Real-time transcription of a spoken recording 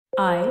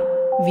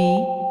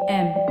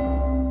IVM.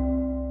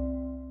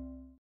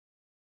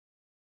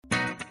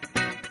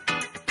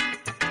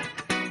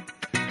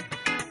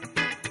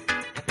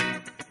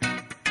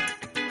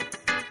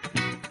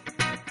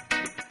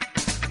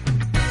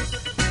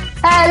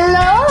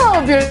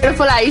 Hello,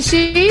 beautiful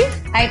Aishi.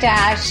 Hi,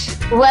 Tash.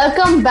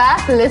 Welcome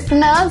back,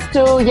 listeners,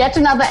 to yet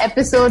another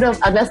episode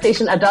of Agla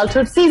Station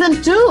Adulthood,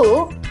 Season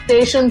 2,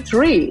 Station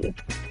 3.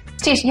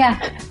 Yeah.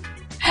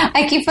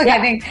 I keep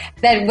forgetting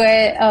that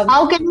we're...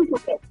 How can you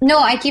forget? No,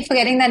 I keep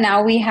forgetting that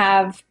now we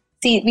have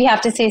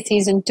to say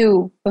Season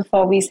 2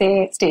 before we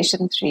say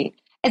Station 3.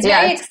 It's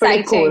very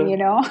exciting, cool. you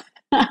know.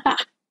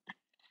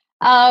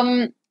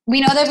 We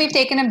know that we've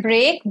taken a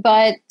break,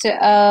 but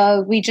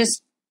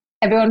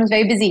everyone was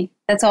very busy.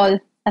 That's all.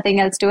 Nothing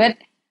else to it.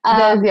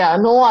 There's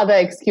no other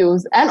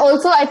excuse. And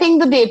also, I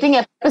think the dating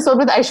episode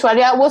with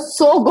Aishwarya was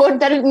so good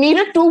that it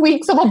needed 2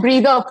 weeks of a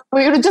breather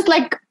for you to just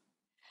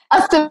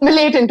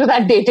assimilate into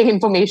that dating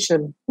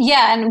information.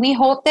 Yeah, and we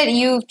hope that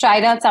you've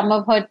tried out some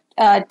of her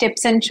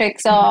tips and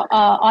tricks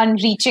on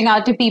reaching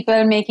out to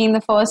people, making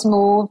the first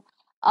move.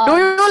 Do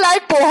you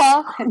like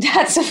poha?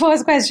 That's the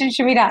first question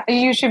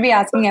you should be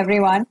asking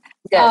everyone.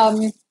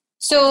 Yes.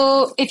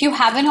 So if you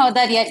haven't heard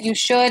that yet, you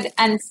should.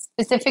 And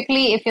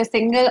specifically, if you're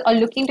single or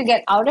looking to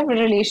get out of a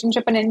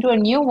relationship and into a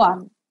new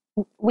one,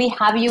 we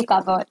have you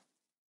covered.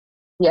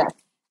 Yes.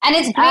 And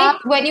it's great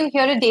when you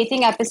hear a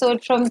dating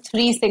episode from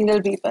 3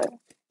 single people,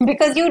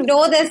 because you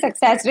know their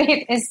success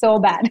rate is so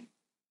bad.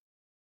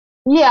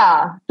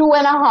 Yeah,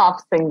 2.5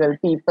 single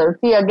people.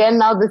 See, again,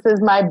 now this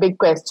is my big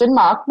question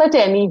mark. But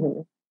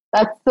anywho,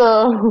 that's...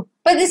 But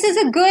this is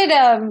a good,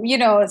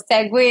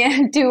 segue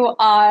into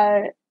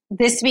our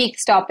this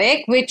week's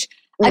topic, which,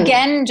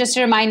 again, just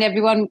to remind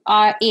everyone,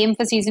 our aim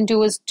for Season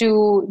 2 is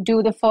to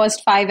do the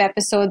first 5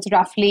 episodes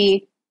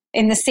roughly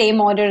in the same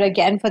order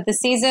again for the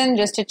season,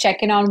 just to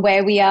check in on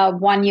where we are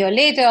 1 year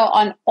later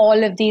on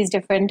all of these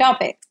different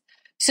topics.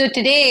 So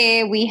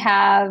today we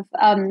have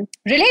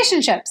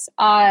relationships.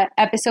 Our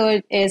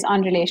episode is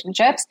on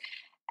relationships.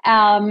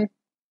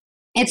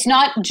 It's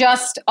not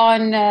just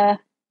on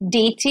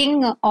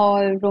dating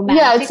or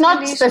romantic. Yeah, it's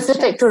not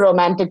specific to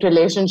romantic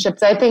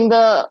relationships. I think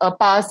the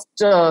past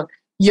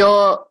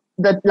year,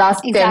 the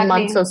last 10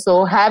 months or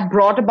so have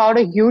brought about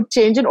a huge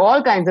change in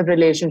all kinds of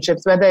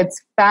relationships, whether it's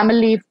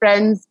family,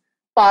 friends,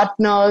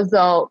 partners,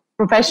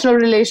 professional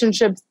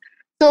relationships.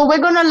 So we're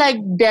going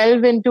to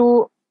delve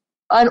into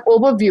an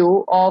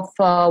overview of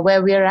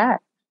where we're at.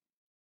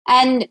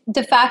 And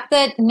the fact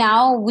that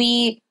now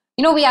we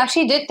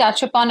actually did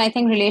touch upon, I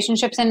think,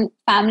 relationships and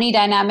family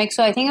dynamics.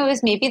 So I think it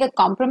was maybe the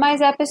compromise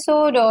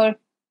episode or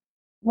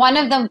one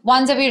of the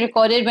ones that we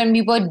recorded when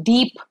we were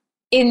deep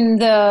in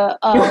the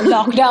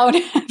lockdown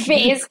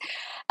phase,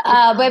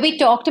 where we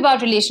talked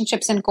about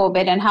relationships and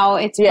COVID and how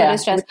it's put a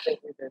stress.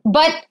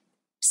 But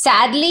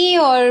sadly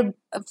or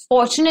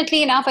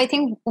fortunately enough, I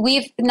think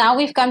we've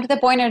come to the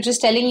point of just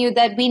telling you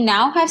that we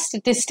now have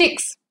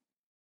statistics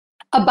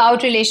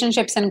about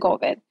relationships and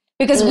COVID.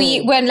 Because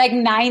we went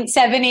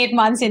 7, 8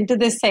 months into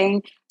this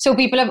thing. So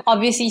people have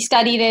obviously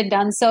studied it,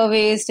 done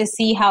surveys to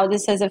see how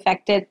this has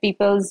affected the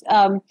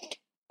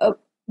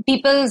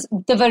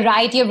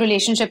variety of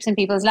relationships in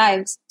people's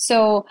lives.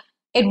 So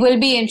it will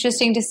be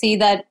interesting to see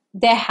that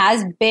there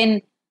has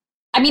been,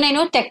 I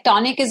know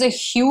tectonic is a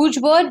huge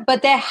word,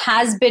 but there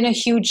has been a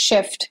huge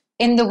shift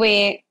in the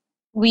way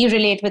we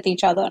relate with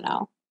each other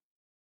now.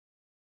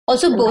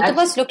 Also, both of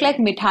us look like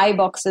mithai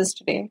boxes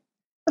today.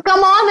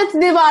 Come on, it's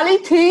Diwali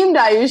themed,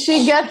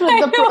 Ayushi. Get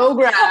with the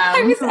program.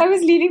 I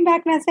was leaning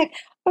back and I was like,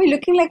 oh, you're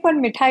looking like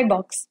one mithai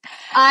box.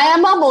 I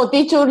am a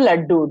motichur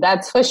laddu,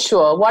 that's for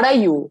sure. What are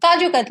you?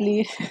 Kaju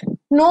katli.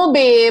 No,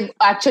 babe.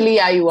 Actually,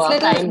 you are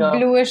kind of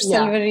bluish,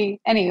 silvery.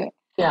 Anyway.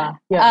 Yeah.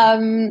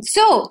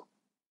 So,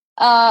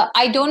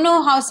 I don't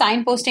know how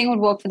signposting would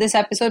work for this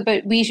episode,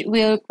 but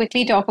we'll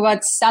quickly talk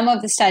about some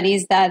of the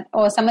studies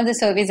or some of the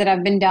surveys that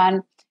have been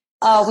done.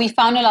 We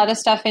found a lot of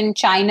stuff in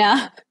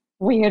China,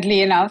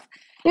 weirdly enough.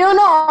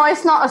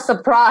 It's not a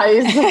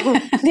surprise.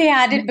 They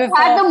had it before.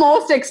 Had the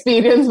most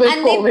experience with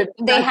COVID.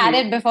 They had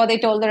it before they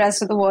told the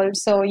rest of the world.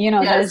 So,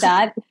 there's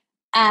that.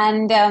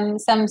 And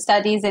some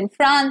studies in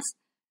France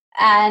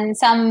and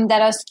some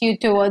that are skewed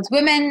towards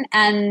women.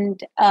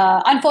 And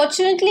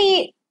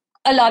unfortunately,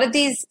 a lot of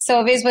these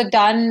surveys were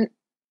done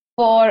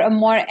for a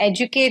more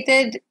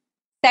educated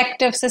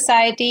sect of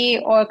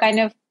society or kind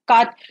of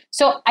cut.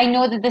 So I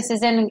know that this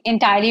isn't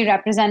entirely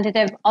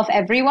representative of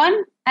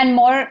everyone. And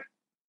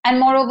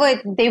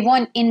moreover, they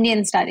weren't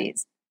Indian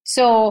studies.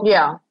 So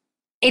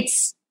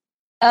it's,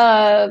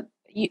 I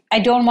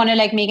don't want to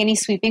make any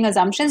sweeping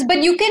assumptions,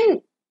 but you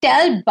can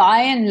tell by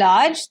and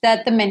large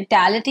that the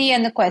mentality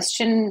and the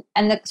question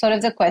and the sort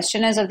of the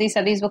questioners of these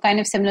studies were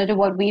kind of similar to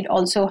what we'd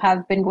also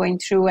have been going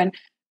through. And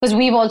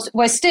because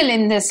we're still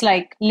in this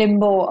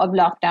limbo of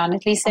lockdown,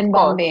 at least in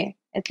Bombay.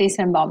 At least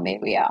in Bombay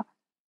we are.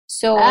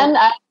 So, and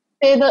I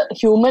say the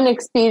human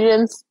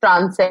experience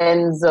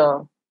transcends.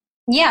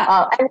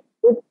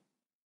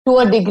 To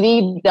a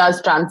degree,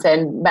 does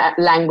transcend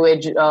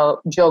language,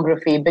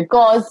 geography,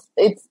 because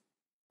it's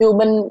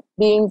human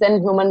beings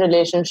and human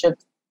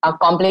relationships are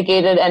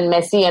complicated and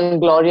messy and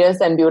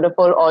glorious and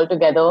beautiful all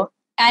together.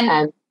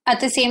 And at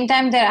the same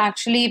time, they're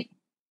actually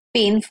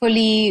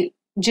painfully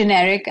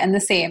generic and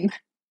the same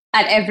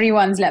at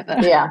everyone's level.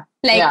 Yeah.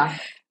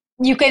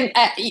 You can,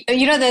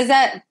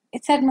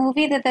 it's that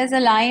movie that there's a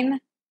line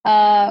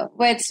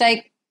where it's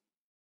like,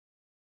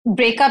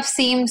 breakups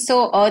seem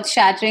so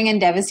earth-shattering and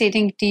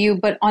devastating to you,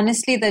 but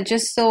honestly, they're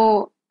just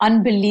so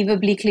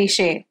unbelievably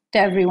cliche to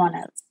everyone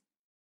else.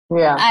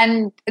 Yeah.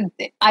 And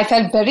I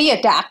felt very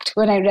attacked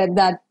when I read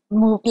that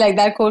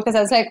that quote, because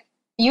I was like,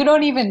 you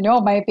don't even know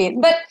my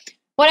pain. But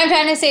what I'm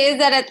trying to say is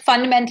that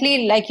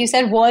fundamentally, like you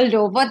said, world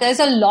over, there's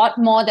a lot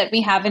more that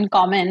we have in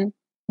common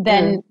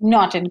than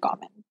not in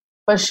common.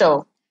 For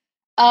sure.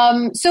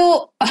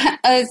 So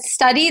a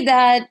study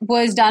that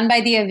was done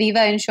by the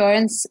Aviva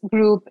Insurance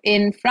Group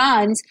in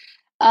France,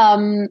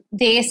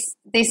 they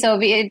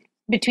surveyed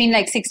between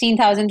like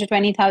 16,000 to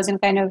 20,000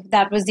 kind of,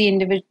 that was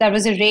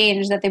a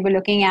range that they were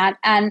looking at.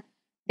 And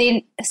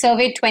they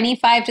surveyed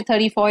 25 to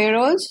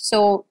 34-year-olds.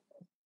 So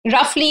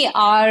roughly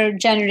our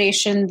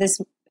generation, this,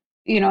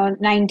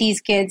 90s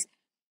kids.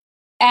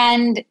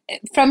 And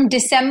from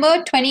December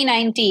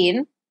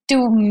 2019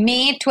 to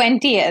May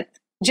 20th,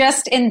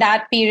 just in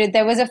that period,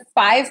 there was a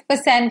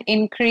 5%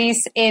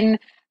 increase in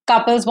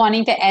couples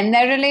wanting to end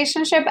their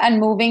relationship and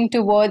moving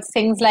towards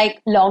things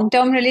like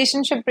long-term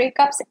relationship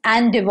breakups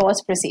and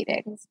divorce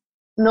proceedings.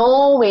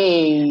 No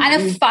way. And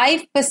a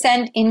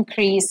 5%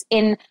 increase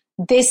in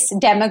this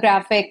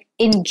demographic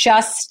in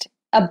just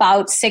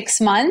about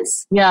 6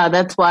 months. Yeah,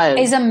 that's wild.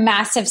 Is a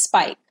massive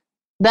spike.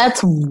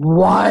 That's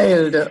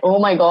wild. Oh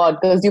my God.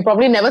 Because you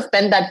probably never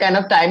spent that kind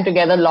of time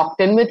together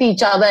locked in with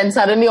each other, and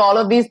suddenly all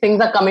of these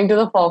things are coming to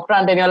the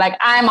forefront and you're like,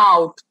 I'm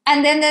out.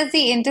 And then there's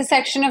the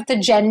intersection of the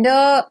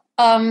gender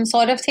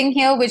sort of thing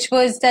here, which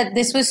was that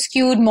this was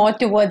skewed more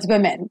towards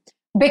women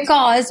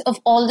because of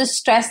all the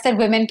stress that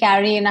women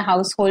carry in a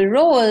household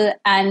role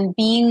and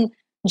being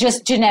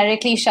just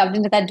generically shoved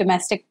into that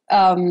domestic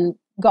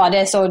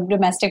goddess or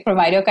domestic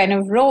provider kind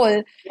of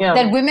role,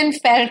 that women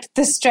felt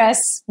the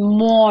stress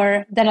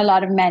more than a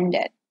lot of men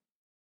did.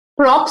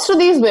 Props to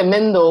these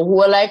women though,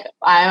 who are like,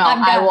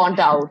 I want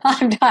out.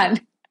 I'm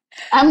done.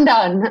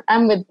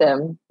 I'm with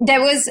them.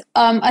 There was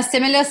a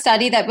similar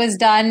study that was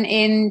done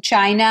in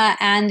China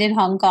and in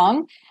Hong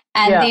Kong.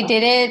 And they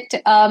did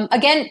it,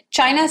 again,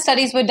 China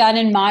studies were done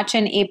in March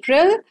and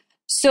April.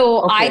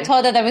 So I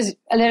thought that was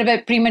a little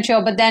bit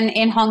premature. But then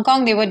in Hong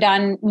Kong, they were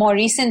done more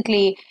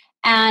recently.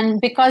 And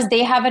because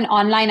they have an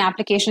online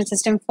application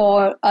system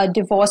for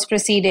divorce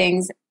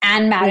proceedings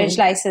and marriage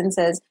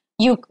licenses,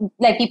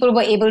 people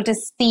were able to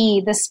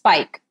see the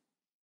spike.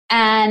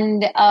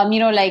 And,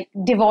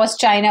 Divorce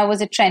China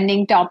was a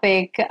trending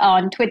topic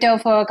on Twitter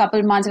for a couple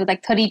of months with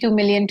like 32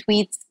 million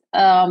tweets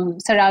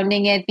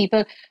surrounding it.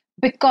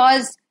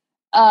 Because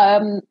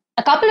a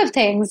couple of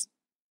things,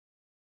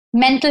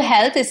 mental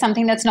health is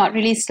something that's not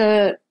really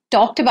still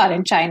talked about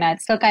in China.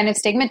 It's still kind of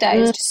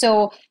stigmatized.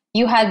 So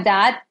you had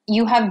that.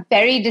 You have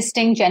very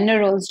distinct gender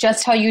roles,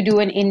 just how you do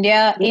in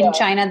India. In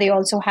China, they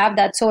also have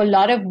that. So a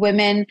lot of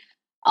women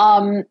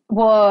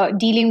were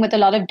dealing with a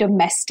lot of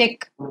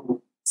domestic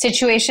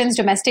situations,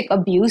 domestic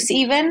abuse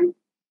even.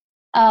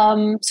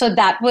 So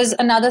that was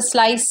another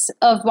slice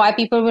of why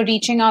people were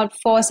reaching out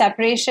for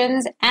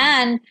separations.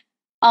 And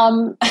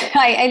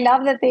I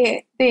love that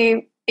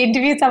they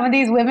interviewed some of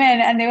these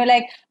women and they were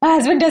like, my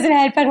husband doesn't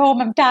help at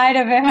home. I'm tired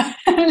of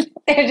him.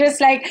 They're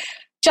just like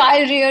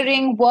child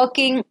rearing,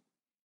 working.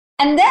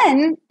 And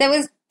then there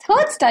was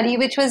third study,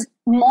 which was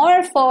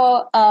more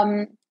for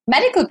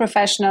medical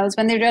professionals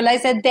when they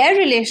realized that their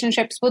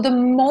relationships were the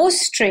most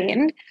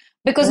strained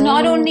because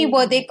not only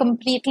were they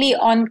completely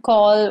on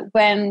call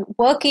when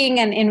working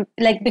and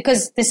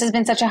because this has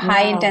been such a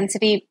high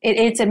intensity,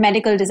 it's a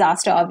medical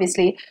disaster,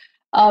 obviously,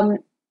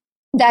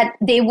 that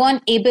they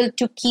weren't able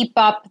to keep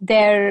up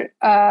their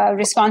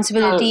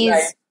responsibilities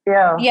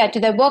to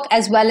their work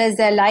as well as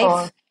their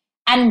life.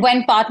 And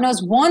when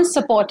partners weren't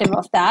supportive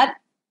of that,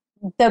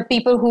 the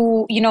people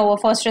who, were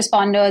first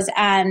responders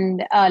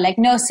and like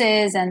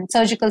nurses and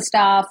surgical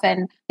staff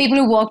and people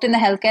who worked in the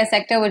healthcare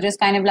sector were just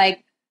kind of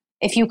like,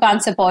 if you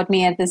can't support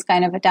me at this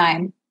kind of a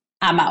time,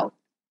 I'm out.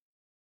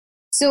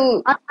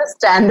 So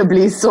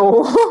understandably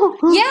so.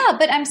 Yeah,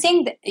 but I'm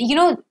saying that,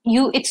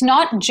 it's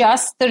not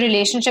just the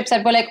relationships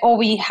that were like, oh,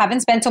 we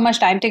haven't spent so much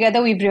time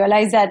together. We've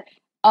realized that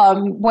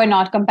we're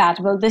not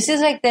compatible. This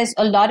is like, there's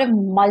a lot of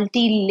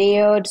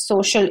multi-layered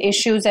social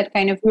issues that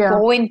kind of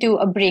go into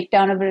a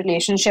breakdown of a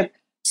relationship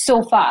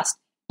so fast.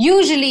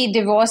 Usually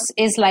divorce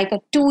is like a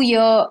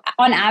 2-year,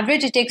 on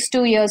average, it takes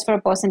 2 years for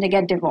a person to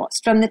get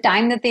divorced from the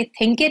time that they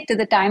think it to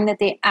the time that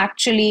they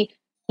actually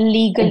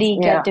legally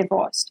get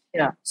divorced.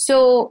 Yeah.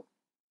 So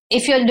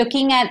if you're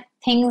looking at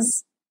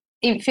things,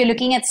 if you're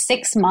looking at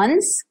 6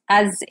 months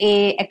as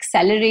a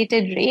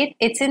accelerated rate,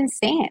 it's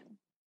insane.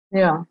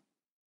 Yeah.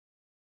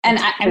 And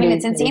I mean,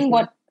 it's insane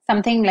what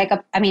something like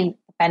the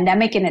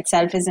pandemic in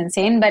itself is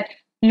insane, but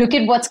look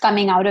at what's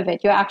coming out of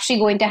it. You're actually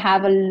going to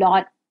have a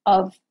lot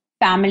of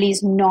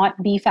families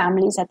not be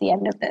families at the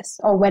end of this,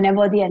 or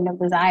whenever the end of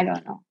this, I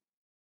don't know.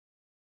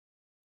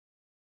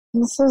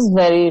 This is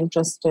very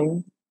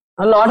interesting.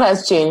 A lot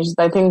has changed.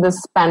 I think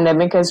this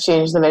pandemic has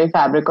changed the very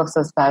fabric of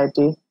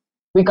society.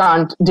 We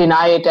can't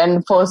deny it.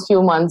 And first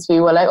few months,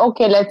 we were like,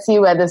 okay, let's see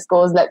where this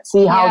goes. Let's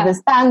see how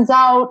this pans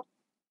out.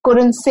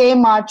 Couldn't say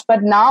much.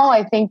 But now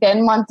I think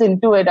 10 months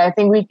into it, I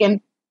think we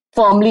can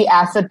firmly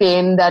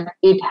ascertain that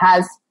it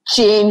has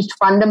changed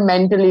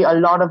fundamentally a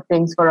lot of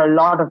things for a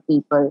lot of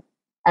people.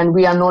 And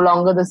we are no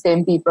longer the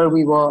same people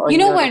we were.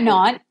 We're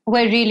not.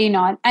 We're really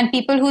not. And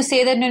people who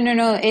say that,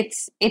 no,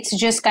 it's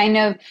just kind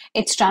of,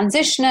 it's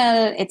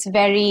transitional. It's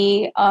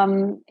very,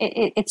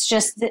 it's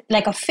just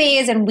like a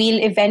phase, and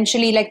we'll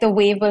eventually, like, the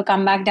wave will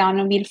come back down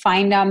and we'll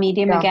find our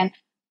medium again.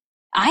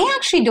 I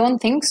actually don't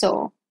think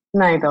so.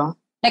 Neither.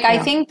 Like, I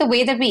think the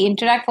way that we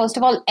interact, first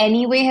of all,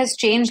 anyway has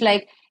changed.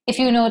 Like, if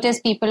you notice,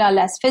 people are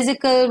less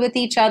physical with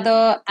each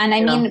other. And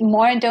I mean,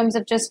 more in terms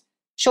of just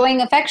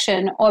showing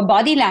affection or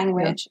body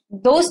language.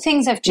 Those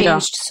things have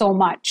changed so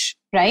much,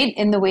 right?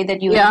 In the way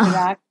that you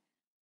interact.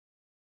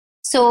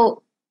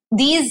 So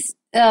these,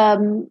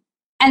 and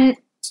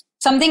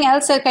something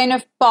else that kind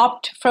of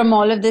popped from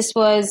all of this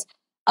was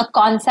a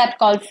concept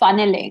called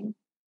funneling.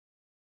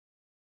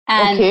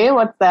 And, okay,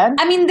 what's that?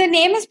 I mean, the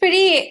name is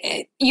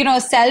pretty,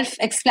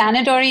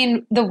 self-explanatory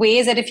in the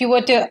ways that if you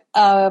were to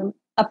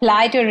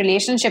apply to a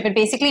relationship, it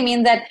basically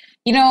means that,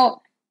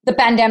 the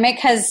pandemic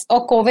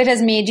or COVID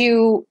has made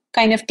you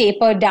kind of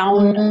taper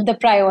down the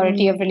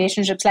priority of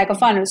relationships like a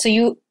funnel. So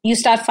you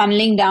start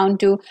funneling down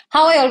to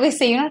how I always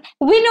say,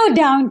 winnow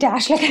down,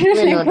 Dash, like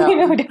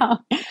winnow down.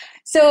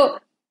 So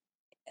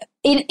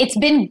it's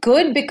been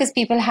good because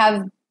people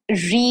have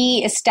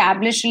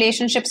re-established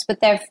relationships with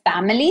their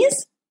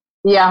families.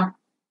 Yeah.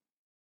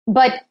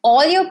 But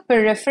all your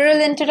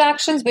peripheral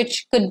interactions,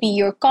 which could be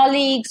your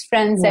colleagues,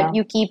 friends that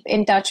you keep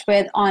in touch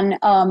with on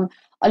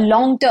a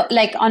long term,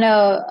 like on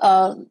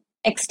a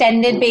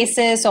extended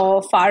basis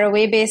or far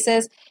away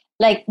basis,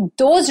 like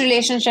those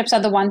relationships are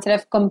the ones that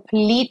have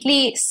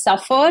completely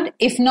suffered,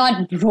 if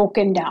not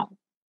broken down.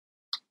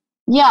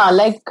 Yeah,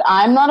 like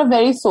I'm not a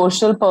very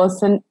social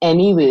person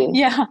anyway.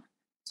 Yeah.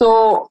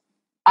 So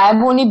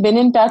I've only been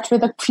in touch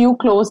with a few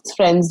close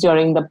friends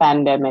during the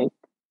pandemic.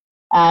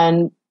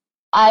 And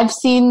I've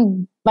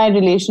seen my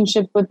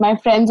relationship with my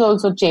friends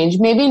also change.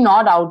 Maybe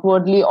not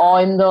outwardly or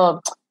in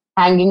the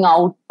hanging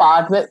out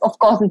part, where of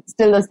course it's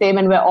still the same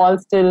and we're all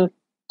still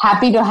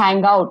happy to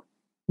hang out.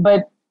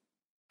 But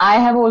I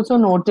have also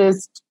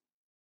noticed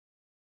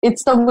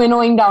it's the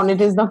winnowing down, it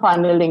is the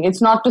funneling.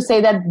 It's not to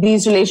say that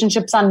these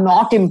relationships are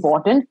not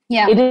important.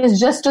 Yeah. It is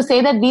just to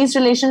say that these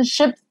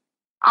relationships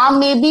are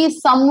maybe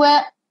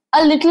somewhere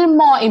a little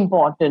more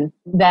important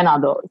than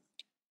others.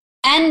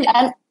 And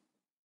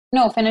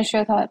no, finish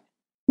your thought.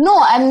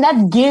 No, and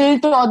that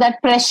guilt or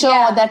that pressure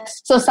or that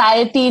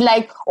society,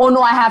 like, oh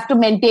no, I have to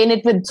maintain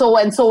it with so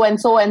and so and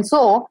so and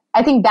so.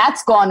 I think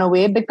that's gone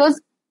away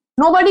because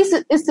nobody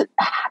is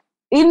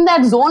in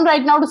that zone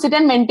right now to sit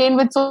and maintain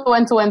with so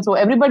and so and so.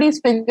 Everybody's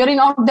figuring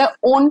out their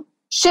own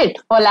shit,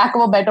 for lack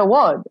of a better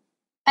word.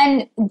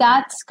 And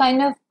that's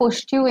kind of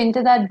pushed you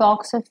into that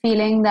box of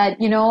feeling that,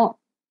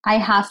 I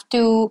have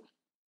to,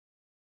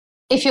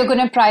 if you're going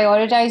to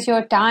prioritize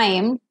your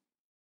time,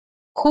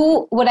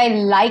 who would I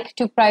like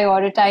to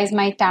prioritize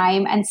my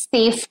time and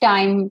safe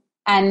time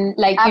and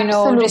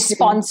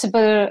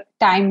responsible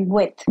time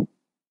with?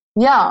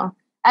 Yeah.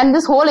 And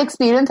this whole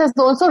experience has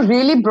also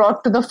really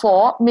brought to the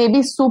fore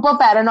maybe super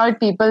paranoid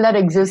people that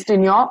exist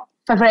in your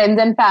friends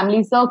and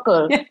family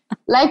circle.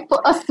 Like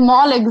a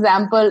small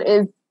example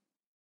is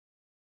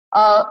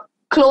a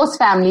close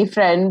family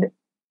friend.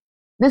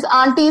 This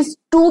auntie is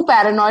too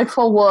paranoid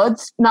for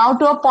words now,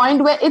 to a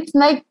point where it's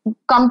like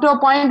come to a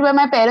point where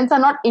my parents are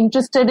not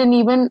interested in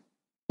even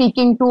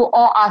speaking to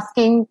or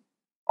asking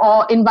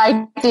or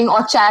inviting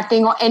or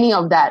chatting or any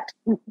of that.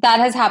 That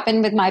has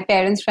happened with my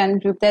parents'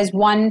 friend group. There's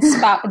one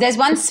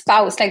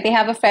spouse, like they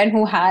have a friend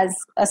who has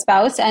a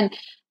spouse, and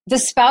the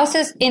spouse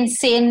is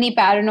insanely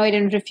paranoid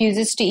and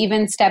refuses to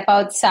even step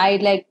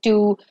outside, like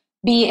to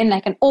be in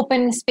like an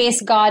open space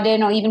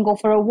garden or even go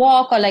for a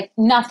walk or like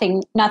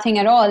nothing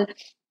at all.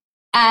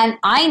 And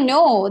I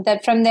know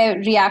that from their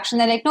reaction,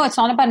 they're like, no, it's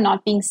not about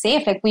not being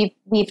safe. Like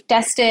we've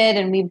tested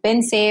and we've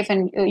been safe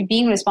and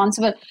being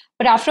responsible.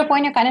 But after a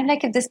point, you're kind of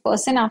like, if this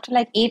person after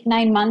like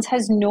 8-9 months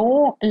has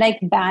no like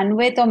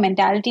bandwidth or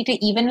mentality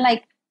to even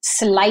like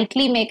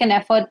slightly make an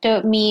effort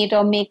to meet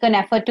or make an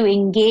effort to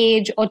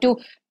engage or to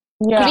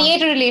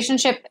create a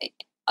relationship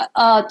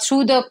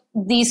through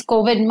these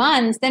COVID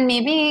months, then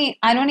maybe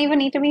I don't even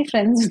need to be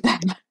friends with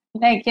them.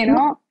 Like,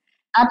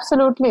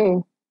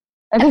 Absolutely.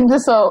 I think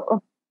this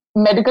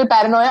medical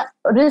paranoia,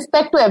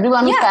 respect to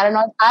everyone who's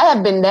paranoid. I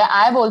have been there.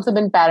 I've also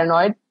been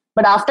paranoid.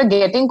 But after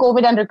getting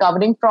COVID and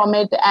recovering from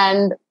it,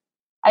 and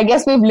I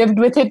guess we've lived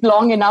with it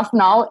long enough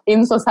now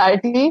in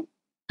society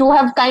to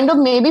have kind of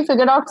maybe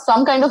figured out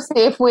some kind of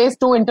safe ways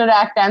to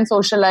interact and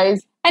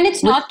socialize And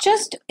it's not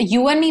just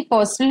you and me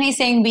personally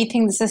saying we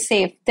think this is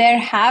safe. There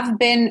have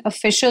been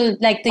official,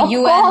 like the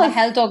UN, the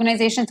health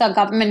organizations, our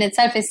government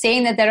itself is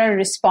saying that there are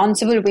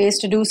responsible ways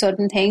to do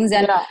certain things.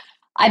 And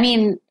I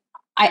mean,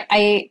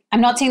 I'm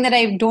not saying that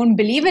I don't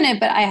believe in it,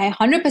 but I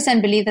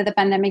 100% believe that the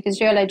pandemic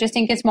is real. I just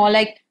think it's more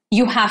like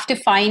you have to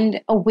find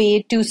a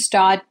way to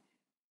start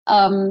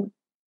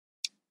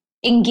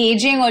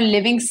engaging or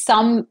living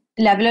some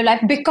level of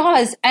life.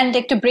 Because, and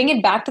like to bring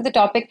it back to the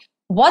topic,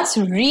 what's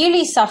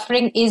really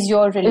suffering is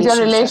your relationships. Is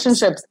your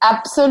relationships.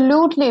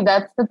 Absolutely.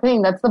 That's the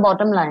thing. That's the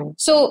bottom line.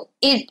 So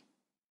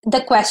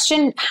the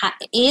question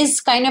is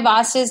kind of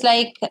asked is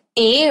like,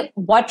 A,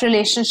 what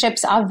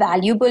relationships are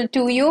valuable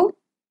to you?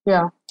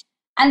 Yeah.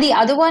 And the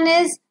other one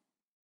is,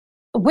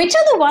 which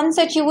are the ones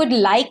that you would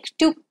like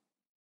to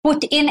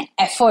put in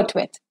effort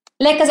with?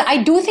 Like, because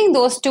I do think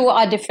those two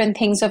are different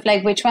things of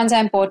like which ones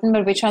are important,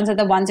 but which ones are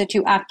the ones that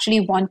you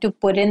actually want to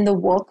put in the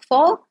work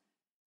for.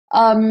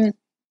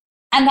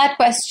 And that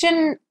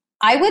question,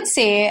 I would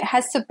say,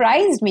 has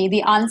surprised me.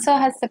 The answer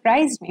has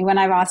surprised me when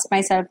I've asked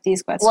myself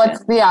these questions.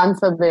 What's the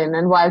answer been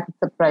and why has it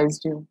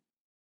surprised you?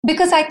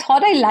 Because I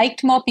thought I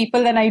liked more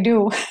people than I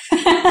do.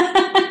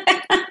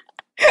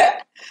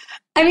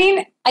 I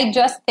mean, I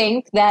just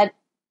think that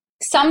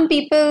some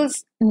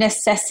people's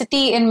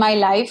necessity in my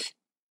life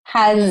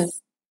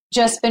has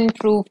just been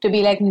proved to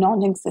be like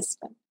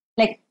non-existent.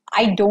 Like,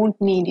 I don't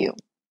need you.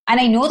 And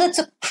I know that's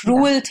a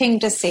cruel thing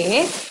to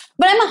say,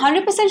 but I'm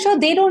 100% sure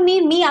they don't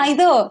need me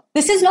either.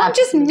 This is not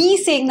just me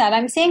saying that.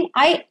 I'm saying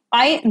I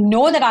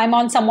know that I'm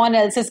on someone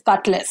else's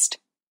cut list.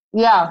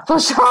 Yeah, for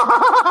sure.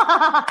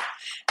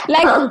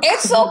 Like,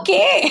 it's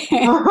okay.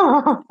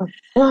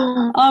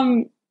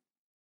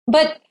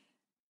 But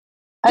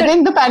I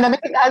think the pandemic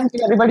has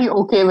made everybody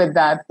okay with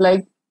that.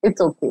 Like, it's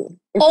okay.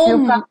 If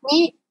you cut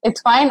me, it's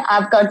fine.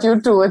 I've cut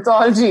you too. It's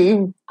all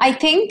G. I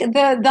think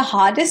the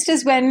hardest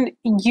is when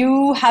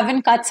you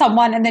haven't cut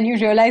someone and then you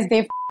realize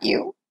they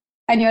you.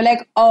 And you're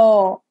like,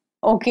 oh,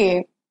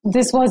 okay,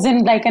 this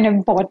wasn't like an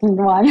important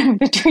one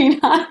between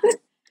us.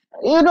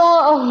 You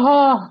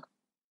know,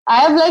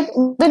 I have like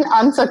been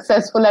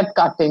unsuccessful at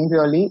cutting,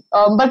 really.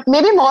 But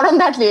maybe more on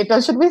that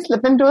later. Should we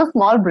slip into a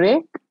small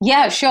break?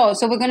 Yeah, sure.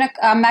 So we're going to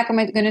come back and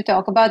we're going to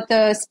talk about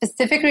the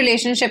specific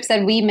relationships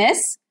that we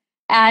miss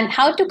and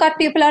how to cut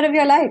people out of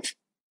your life.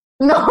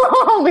 No,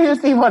 we'll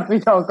see what we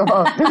talk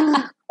about.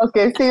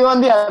 Okay, see you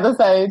on the other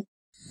side.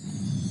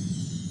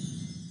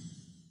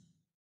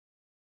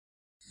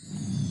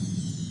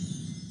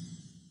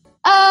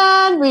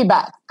 And we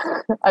back.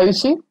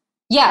 Ayushi?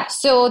 Yeah,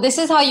 so this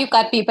is how you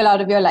cut people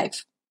out of your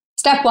life.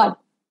 Step 1.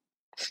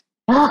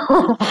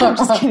 I'm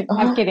just kidding.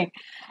 I'm kidding.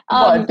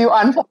 What, do you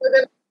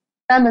unfollow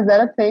them? Is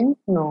that a thing?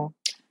 No.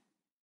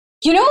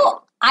 You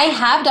know, I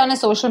have done a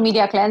social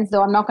media cleanse,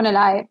 though. I'm not going to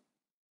lie.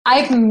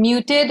 I've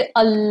muted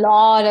a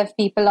lot of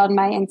people on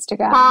my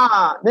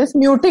Instagram. This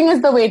muting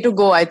is the way to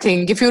go, I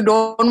think. If you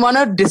don't want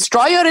to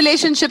destroy your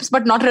relationships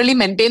but not really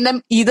maintain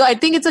them either, I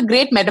think it's a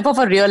great metaphor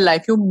for real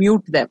life. You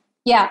mute them.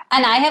 Yeah,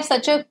 and I have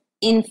such a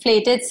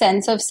inflated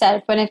sense of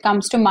self when it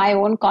comes to my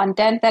own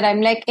content that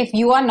I'm like, if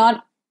your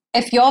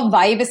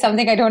vibe is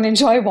something I don't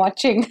enjoy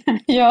watching,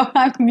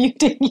 I'm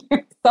muting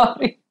you.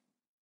 Sorry.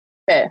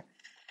 Fair.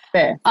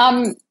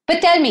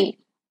 But tell me,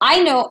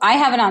 I know I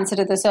have an answer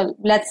to this, so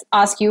let's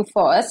ask you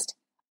first.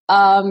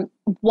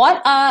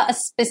 What are a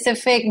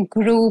specific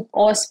group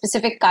or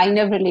specific kind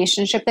of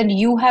relationship that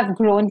you have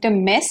grown to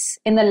miss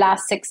in the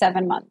last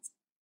 6-7 months?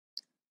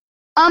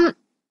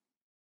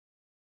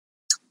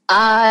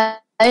 I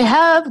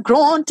have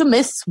grown to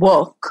miss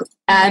work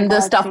and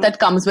the stuff that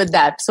comes with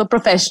that. So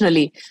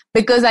professionally,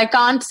 because I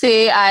can't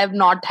say I have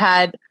not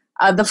had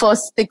the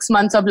first 6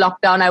 months of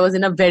lockdown, I was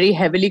in a very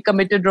heavily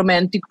committed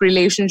romantic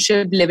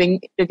relationship,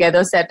 living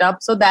together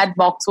setup. So that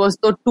box was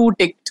the 2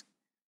 ticked.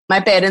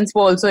 My parents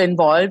were also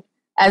involved,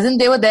 as in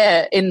they were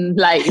there in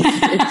life.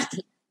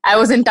 I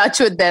was in touch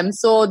with them.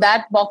 So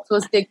that box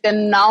was ticked.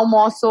 And now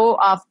more so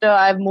after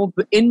I've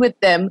moved in with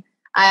them,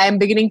 I am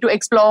beginning to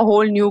explore a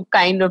whole new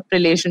kind of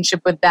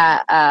relationship with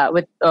that,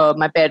 with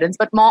my parents.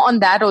 But more on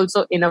that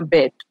also in a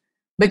bit.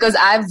 Because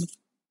I've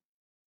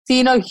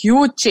seen a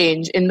huge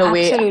change in the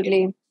way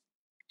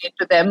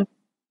to them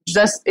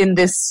just in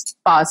this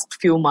past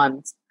few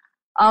months.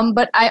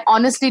 But I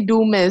honestly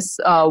do miss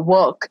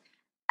work.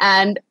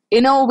 And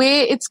in a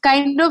way, it's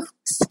kind of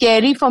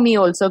scary for me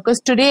also.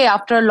 Because today,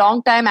 after a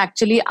long time,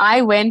 actually,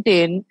 I went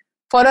in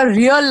for a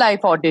real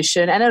life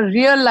audition and a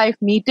real life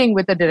meeting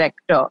with a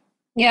director.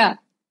 Yeah,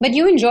 but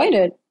you enjoyed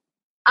it.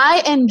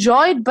 I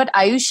enjoyed, but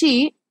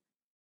Ayushi,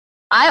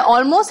 I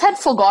almost had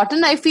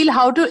forgotten, I feel,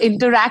 how to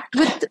interact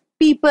with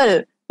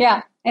people.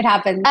 Yeah, it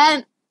happens.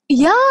 And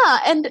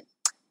and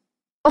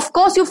of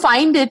course you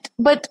find it,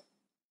 but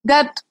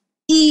that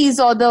ease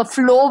or the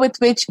flow with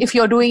which, if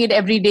you're doing it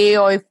every day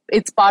or if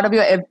it's part of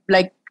your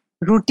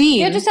routine.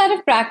 You're just out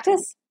of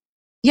practice.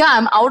 Yeah,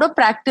 I'm out of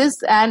practice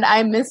and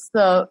I miss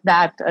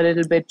that a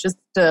little bit, just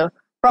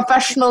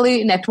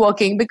professionally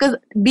networking, because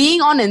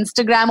being on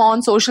Instagram,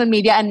 on social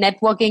media and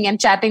networking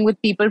and chatting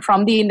with people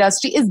from the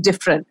industry is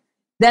different.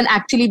 than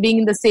actually being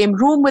in the same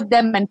room with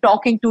them and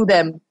talking to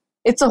them.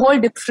 It's a whole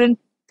different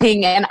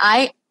thing. And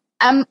I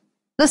am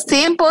the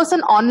same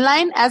person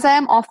online as I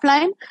am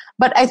offline,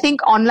 but I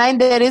think online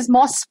there is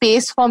more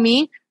space for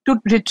me to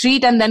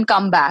retreat and then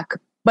come back.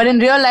 But in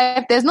real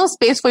life, there's no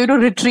space for you to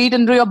retreat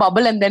into your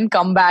bubble and then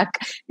come back.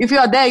 If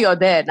you're there, you're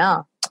there.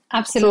 Nah.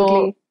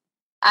 Absolutely. So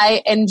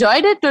I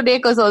enjoyed it today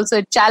because also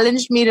it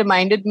challenged me,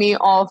 reminded me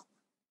of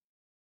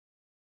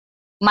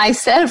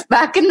myself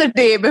back in the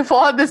day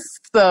before this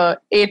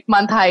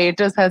 8-month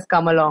hiatus has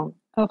come along.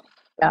 Oh.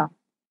 Yeah.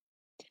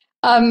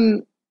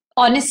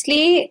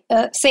 Honestly,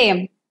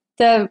 same.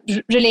 The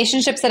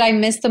relationships that I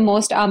miss the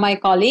most are my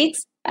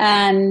colleagues,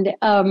 and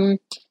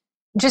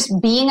just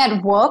being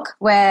at work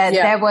where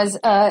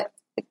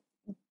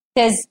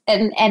there's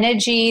an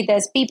energy,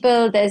 there's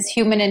people, there's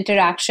human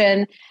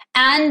interaction.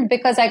 And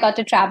because I got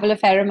to travel a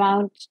fair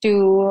amount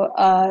to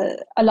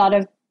a lot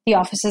of the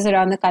offices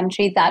around the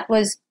country, that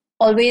was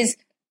always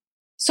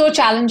so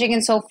challenging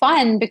and so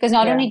fun, because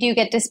not only do you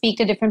get to speak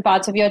to different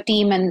parts of your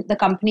team and the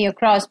company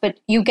across, but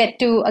you get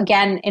to,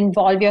 again,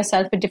 involve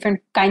yourself with different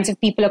kinds of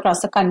people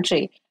across the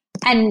country.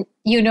 And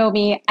you know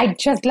me, I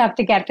just love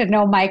to get to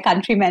know my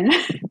countrymen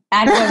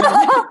and women.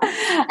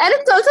 And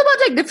it's also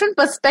about like different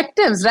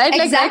perspectives, right?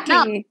 Exactly.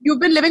 Like right now, you've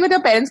been living with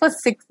your parents for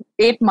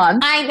 6-8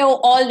 months. I know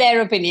all their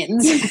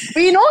opinions.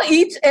 We know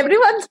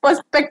everyone's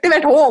perspective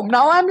at home.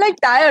 Now I'm like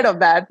tired of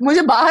that.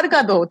 Mujhe bahar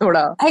ka do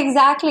thoda.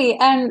 Exactly.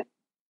 And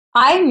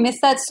I miss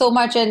that so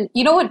much. And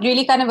you know what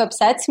really kind of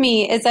upsets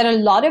me is that a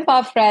lot of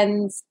our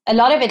friends, a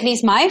lot of at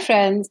least my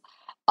friends,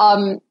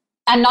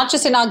 and not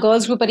just in our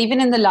girls group, but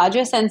even in the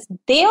larger sense,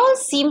 they all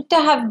seem to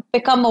have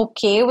become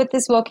okay with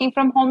this working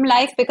from home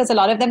life, because a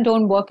lot of them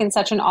don't work in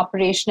such an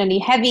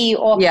operationally heavy,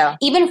 or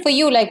even for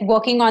you, like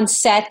working on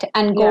set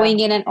and going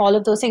in and all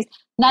of those things.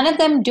 None of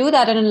them do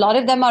that. And a lot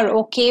of them are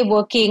okay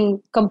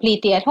working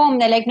completely at home.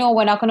 They're like, no,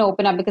 we're not going to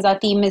open up because our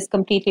team is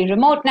completely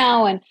remote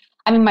now. And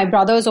I mean, my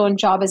brother's own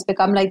job has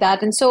become like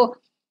that. And so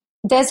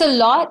there's a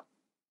lot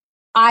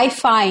I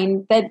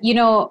find that, you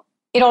know,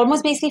 it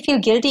almost makes me feel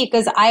guilty,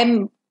 because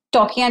I'm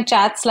talking on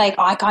chats like,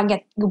 oh, I can't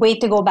wait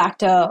to go back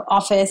to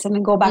office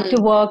and go back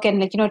to work and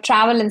like, you know,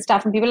 travel and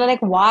stuff. And people are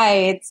like, why?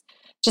 It's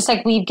just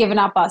like, we've given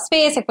up our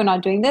space, like we're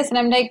not doing this. And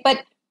I'm like, but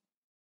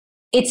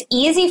it's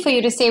easy for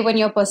you to say when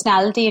your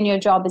personality and your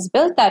job is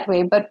built that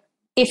way. But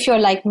if you're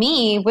like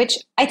me, which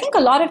I think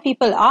a lot of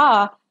people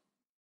are,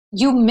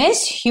 you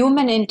miss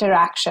human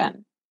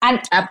interaction. And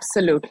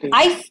absolutely.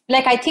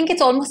 I think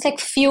it's almost like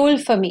fuel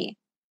for me.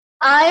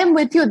 I am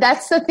with you.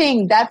 That's the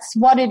thing. That's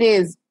what it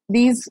is.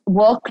 These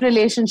work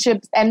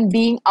relationships and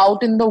being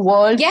out in the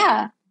world,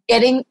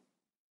 getting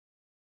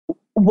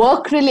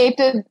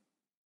work-related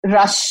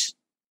rush,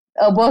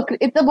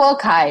 it's a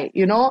work high,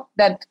 you know,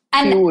 that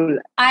and fuel.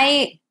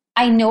 I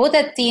know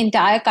that the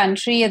entire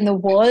country and the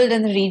world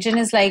and the region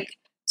is like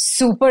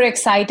super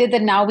excited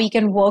that now we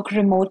can work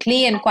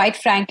remotely. And quite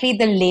frankly,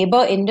 the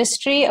labor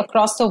industry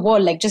across the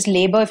world, like just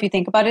labor, if you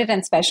think about it,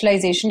 and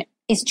specialization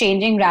is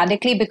changing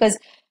radically, because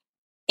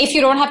if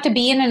you don't have to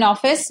be in an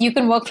office, you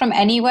can work from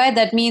anywhere.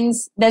 That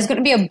means there's going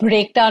to be a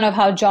breakdown of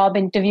how job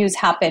interviews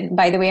happen,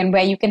 by the way, and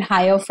where you can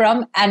hire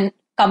from, and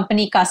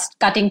company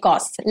cutting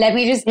costs. Let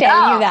me just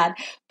tell you that.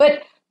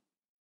 But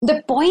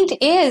the point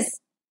is,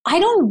 I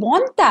don't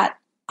want that.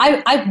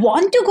 I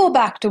want to go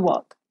back to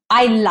work.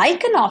 I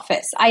like an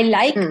office. I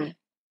like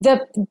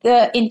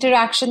the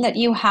interaction that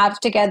you have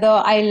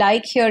together. I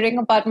like hearing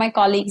about my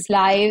colleagues'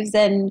 lives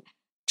and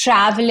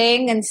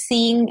traveling and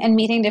seeing and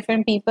meeting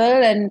different people.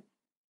 And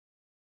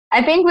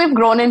I think we've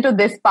grown into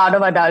this part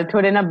of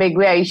adulthood in a big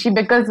way, Aishi,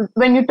 because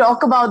when you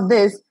talk about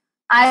this,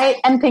 I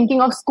am thinking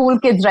of school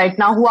kids right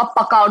now who are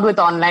puck out with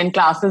online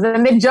classes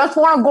and they just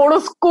want to go to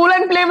school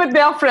and play with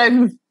their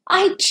friends.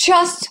 I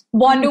just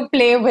want to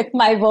play with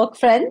my work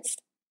friends.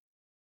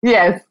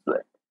 Yes.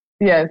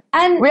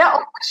 And we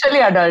are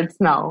officially adults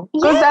now.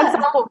 Because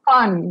that's so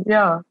fun.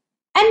 Yeah.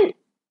 And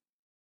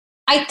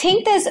I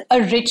think there's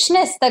a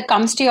richness that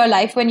comes to your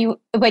life when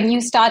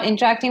you start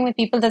interacting with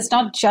people that's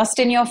not just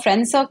in your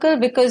friend circle,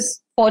 because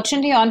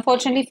fortunately or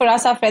unfortunately for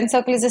us, our friend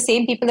circle is the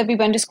same people that we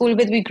went to school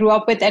with, we grew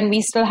up with, and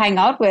we still hang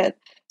out with.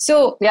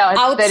 So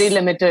it's very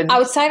limited.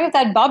 Outside of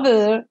that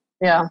bubble,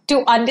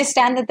 to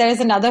understand that there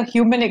is another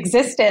human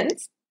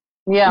existence,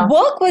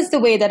 work was the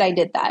way that I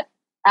did that.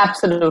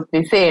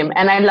 Absolutely, same.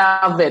 And I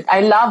love it.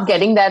 I love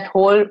getting that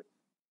whole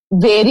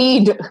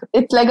varied,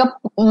 it's like a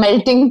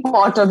melting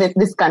pot of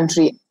this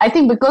country. I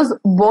think because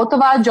both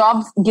of our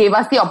jobs gave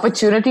us the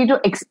opportunity to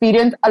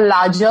experience a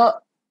larger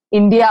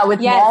India with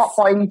more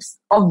points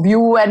of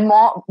view and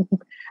more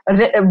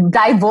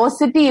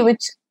diversity,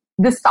 which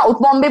the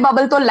South Bombay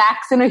bubble to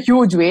lacks in a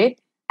huge way.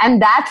 And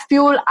that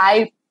fuel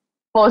I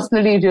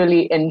personally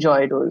really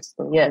enjoyed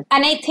also. Yes.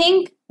 And I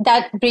think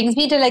that brings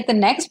me to like the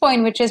next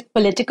point, which is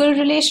political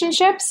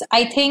relationships.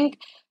 I think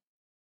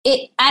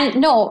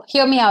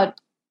hear me out.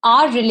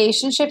 Our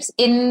relationships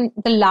in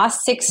the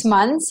last 6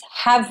 months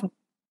have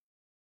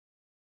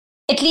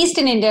at least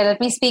in India, let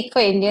me speak for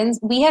Indians,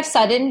 we have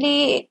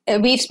suddenly,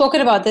 we've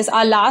spoken about this,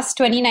 our last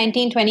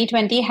 2019,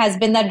 2020 has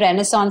been that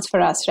renaissance for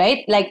us,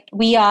 right? Like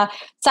we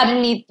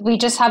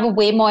just have a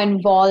way more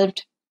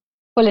involved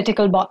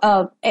political,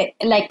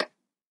 like,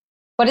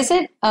 what is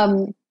it?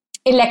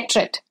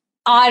 Electorate.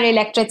 Our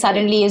electorate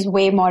suddenly is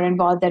way more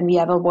involved than we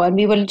ever were. And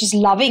we were just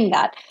loving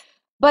that.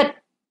 But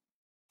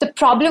the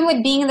problem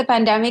with being in the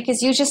pandemic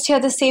is you just hear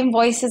the same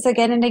voices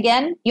again and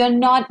again. You're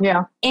not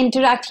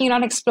interacting, you're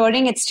not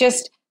exploring. It's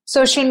just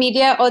social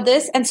media or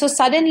this. And so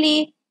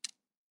suddenly,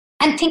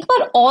 and think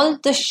about all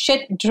the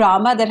shit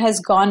drama that has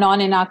gone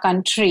on in our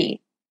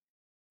country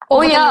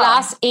over the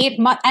last 8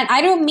 months. And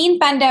I don't mean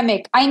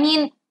pandemic. I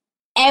mean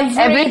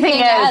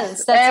everything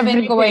else that's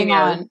been going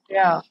on.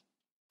 Yeah.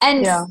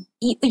 And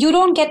you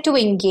don't get to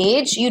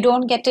engage. You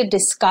don't get to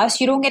discuss.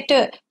 You don't get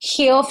to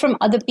hear from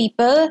other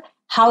people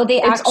how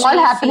they actually feel. It's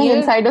all happening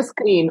inside a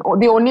screen.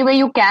 The only way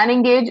you can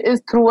engage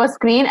is through a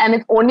screen, and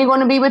it's only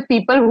going to be with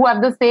people who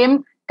have the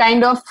same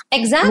kind of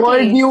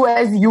worldview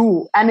as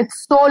you, and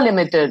it's so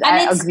limited.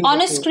 And it's on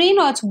a screen,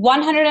 or it's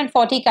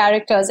 140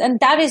 characters,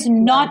 and that is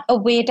not a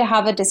way to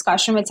have a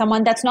discussion with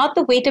someone. That's not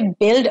the way to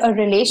build a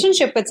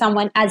relationship with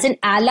someone as an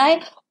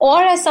ally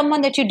or as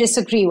someone that you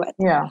disagree with.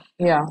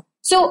 Yeah.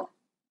 So,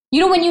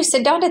 when you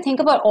sit down to think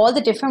about all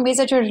the different ways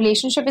that your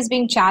relationship is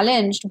being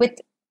challenged with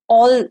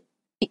all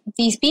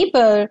these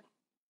people,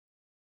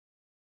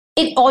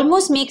 it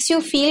almost makes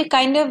you feel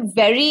kind of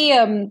very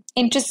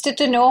interested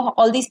to know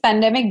all these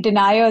pandemic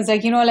deniers,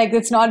 like, like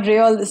it's not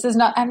real, this is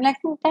not. I'm like,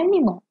 no, tell me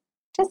more.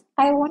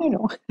 I want to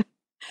know.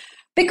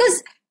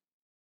 Because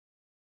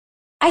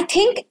I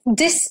think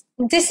this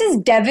is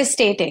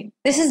devastating.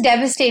 This is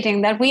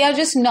devastating that we are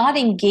just not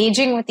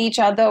engaging with each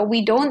other.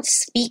 We don't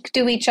speak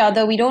to each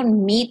other. We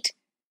don't meet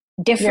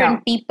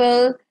different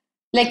people.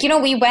 Like,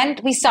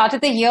 we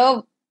started the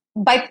year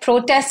by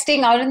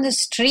protesting out in the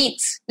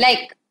streets.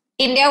 Like,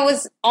 India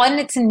was on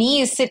its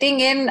knees,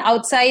 sitting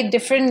outside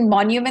different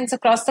monuments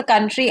across the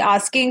country,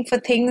 asking for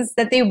things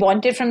that they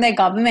wanted from their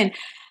government.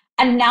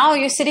 And now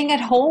you're sitting at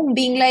home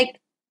being like,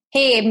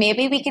 hey,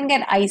 maybe we can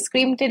get ice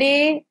cream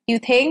today, you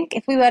think,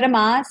 if we wear a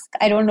mask?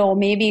 I don't know,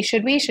 maybe.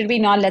 Should we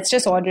not? Let's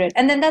just order it.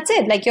 And then that's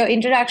it. Like, your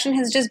interaction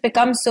has just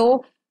become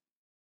so,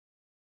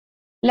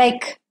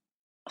 like,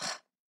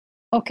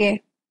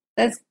 okay,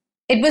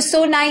 it was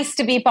so nice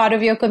to be part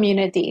of your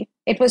community.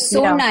 It was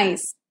so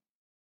nice.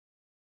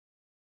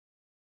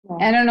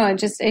 Yeah. I don't know.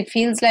 It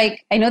feels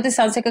like, I know this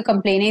sounds like a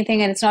complaining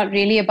thing and it's not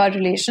really about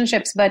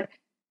relationships, but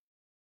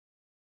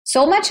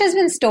so much has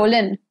been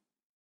stolen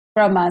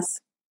from us.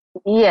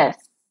 Yes,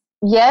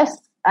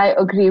 I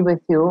agree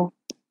with you.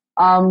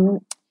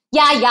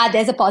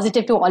 There's a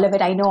positive to all of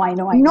it. I know.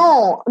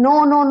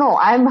 No.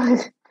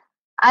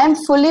 I'm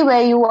fully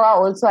where you are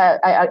also.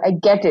 I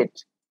get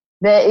it.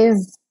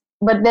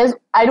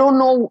 I don't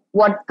know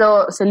what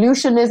the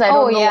solution is. I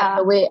don't know what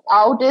the way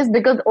out is,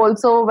 because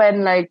also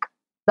when like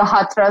the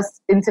Hathras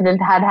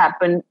incident had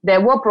happened,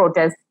 there were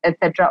protests,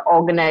 etc.,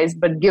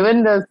 organized. But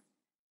given the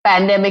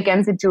pandemic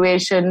and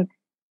situation,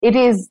 it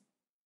is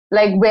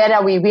like, where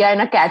are we? We are in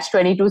a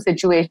catch-22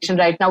 situation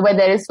right now, where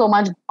there is so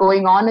much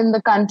going on in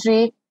the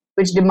country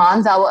which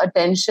demands our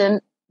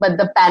attention. But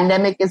the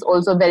pandemic is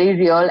also very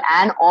real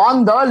and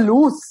on the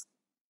loose.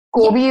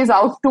 COVID is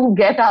out to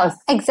get us.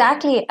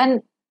 Exactly.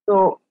 And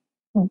so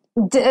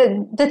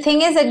the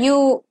thing is that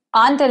you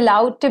aren't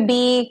allowed to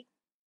be,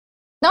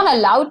 not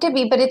allowed to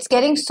be, but it's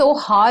getting so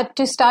hard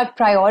to start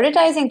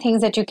prioritizing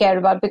things that you care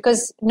about,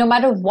 because no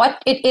matter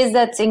what it is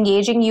that's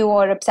engaging you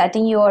or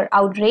upsetting you or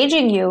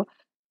outraging you,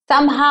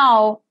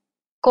 somehow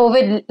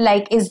COVID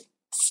is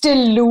still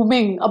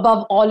looming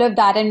above all of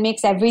that and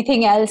makes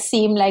everything else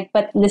seem like,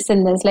 but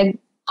listen, there's like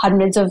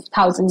hundreds of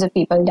thousands of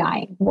people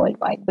dying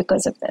worldwide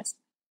because of this.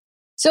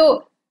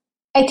 So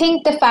I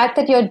think the fact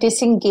that you're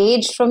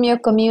disengaged from your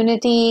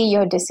community,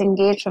 you're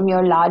disengaged from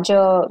your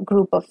larger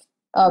group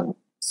of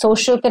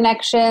social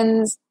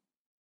connections.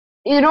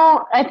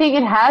 I think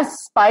it has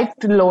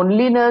spiked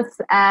loneliness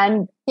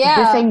and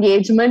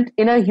disengagement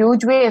in a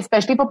huge way,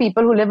 especially for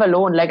people who live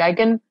alone. Like, I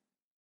can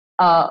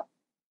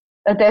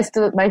attest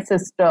to my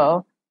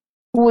sister,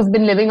 who's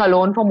been living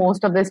alone for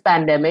most of this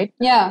pandemic.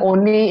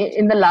 Only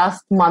in the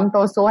last month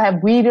or so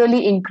have we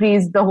really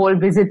increased the whole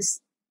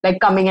visits, like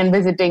coming and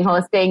visiting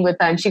her, staying with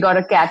her, and she got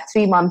a cat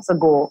 3 months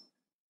ago.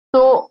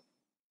 So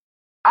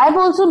I've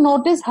also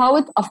noticed how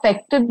it's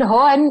affected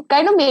her and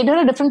kind of made her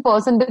a different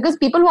person, because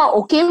people who are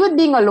okay with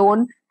being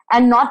alone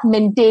and not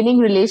maintaining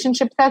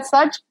relationships as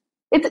such,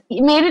 it's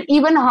made it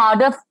even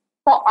harder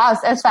for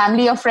us as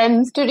family or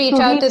friends to reach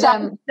out to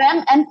them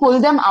and pull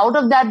them out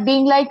of that,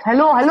 being like,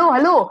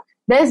 hello.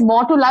 There's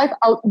more to life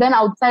than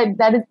outside,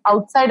 that is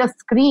outside a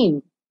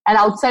screen and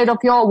outside of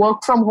your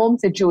work from home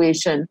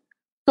situation.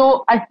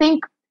 So I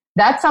think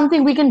that's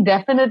something we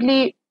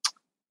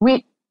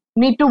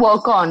need to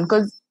work on,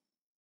 because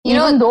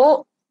even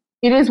though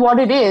it is what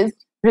it is,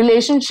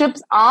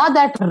 relationships are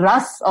that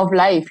rust of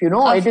life,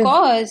 Of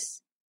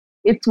course.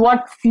 It's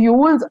what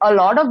fuels a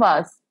lot of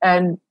us.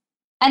 And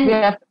we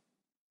have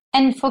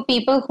And for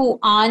people who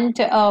aren't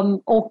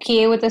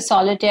okay with a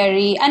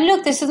solitary, and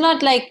look, this is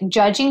not like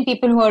judging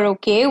people who are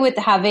okay with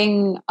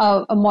having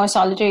a more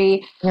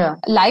solitary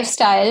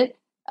lifestyle.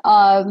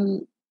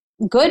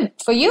 Good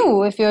for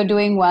you if you're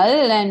doing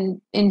well and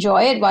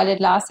enjoy it while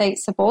it lasts, I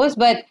suppose.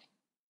 But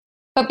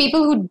for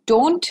people who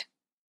don't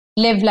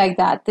live like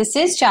that, this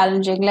is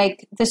challenging.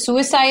 Like the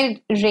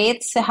suicide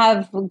rates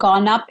have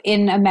gone up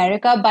in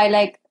America by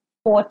like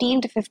 14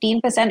 to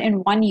 15%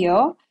 in 1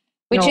 year,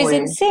 which is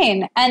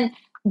insane. And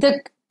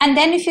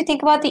then if you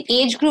think about the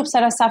age groups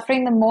that are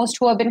suffering the most,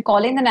 who have been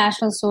calling the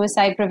National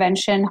Suicide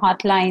Prevention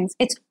hotlines,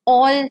 it's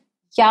all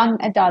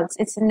young adults.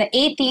 It's in the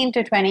 18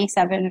 to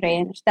 27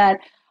 range that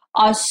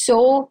are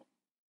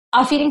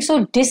feeling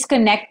so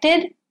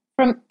disconnected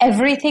from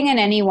everything and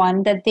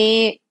anyone that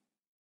they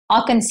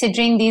are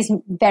considering these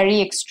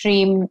very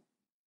extreme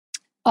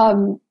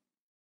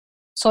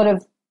sort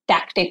of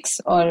tactics,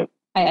 or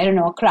I don't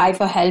know, a cry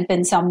for help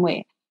in some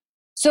way.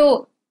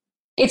 So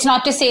it's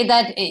not to say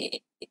that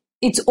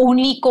it's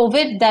only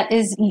COVID that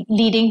is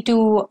leading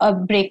to a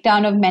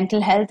breakdown of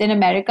mental health in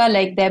America.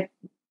 Like their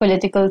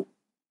political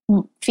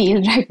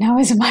field right now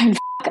is a mind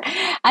fuck,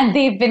 and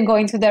they've been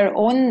going through their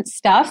own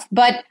stuff,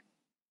 but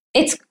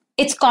it's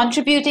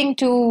contributing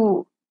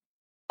to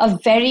a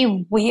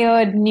very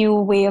weird new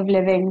way of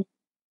living.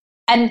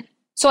 And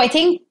so I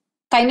think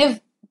kind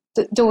of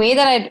the way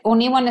that I'd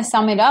only want to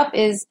sum it up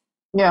is,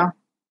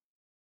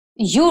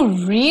 you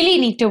really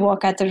need to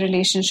work at the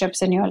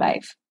relationships in your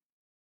life.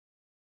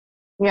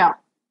 Yeah.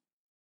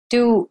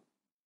 To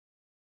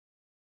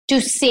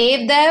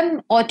save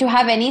them, or to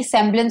have any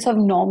semblance of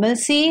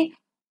normalcy,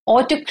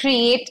 or to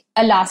create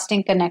a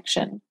lasting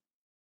connection.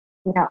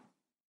 Yeah.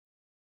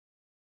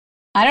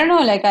 I don't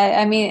know, like,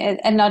 I mean,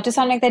 and not to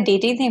sound like the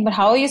dating thing, but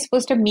how are you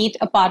supposed to meet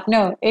a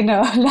partner in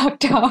a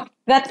lockdown?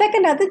 That's like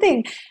another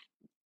thing.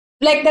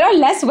 Like, there are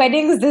less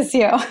weddings this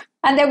year,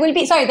 and there will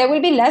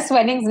be less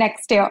weddings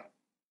next year.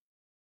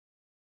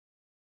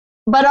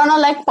 But on a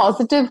like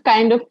positive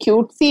kind of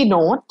cutesy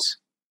note,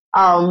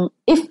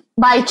 if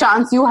by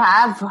chance you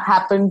have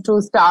happened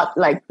to start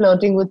like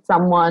flirting with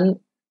someone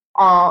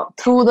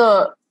through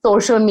the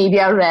social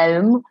media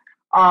realm,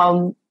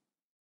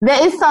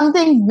 there is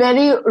something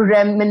very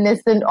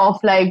reminiscent of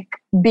like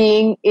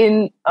being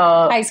in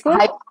high school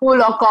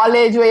or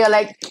college, where you're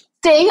like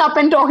staying up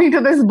and talking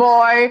to this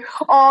boy,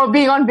 or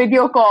being on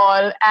video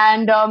call.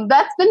 And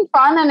that's been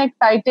fun and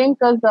exciting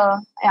because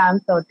I'm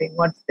flirting.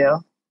 What's there?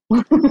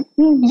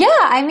 Yeah,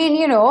 I mean,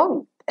 you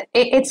know,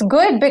 it's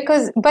good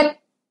but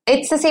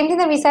it's the same thing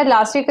that we said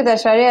last week with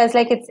Aishwarya. It's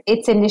like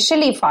it's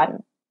initially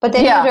fun, but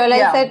then you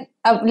realize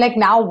that like,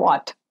 now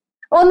what?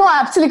 Oh no,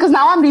 absolutely. Because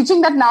now I'm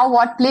reaching that now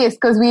what place,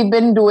 because we've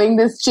been doing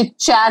this chit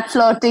chat,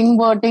 flirting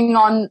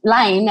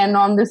online and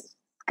on this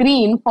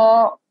screen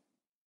for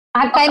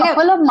a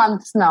couple of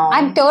months now.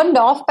 I'm turned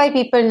off by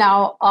people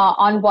now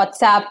on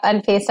WhatsApp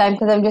and FaceTime,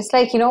 because I'm just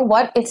like, you know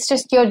what? It's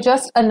just, you're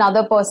just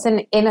another person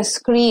in a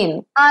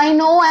screen. I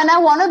know, and I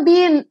want to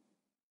be in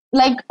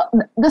like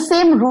the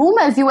same room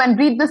as you and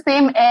breathe the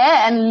same air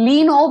and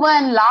lean over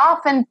and laugh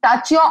and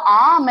touch your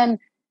arm, and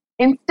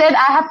instead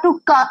I have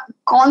to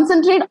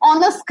concentrate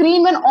on the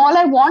screen when all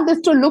I want is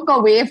to look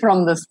away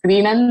from the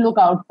screen and look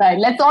outside.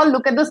 Let's all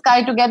look at the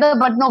sky together,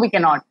 but no, we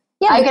cannot.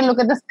 Yeah, I can look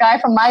at the sky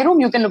from my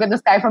room, you can look at the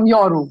sky from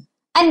your room.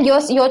 And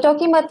you're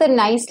talking about the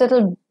nice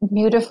little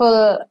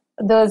beautiful,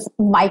 those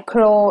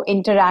micro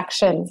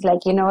interactions,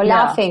 like, you know,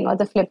 laughing or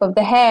the flip of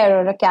the hair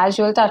or a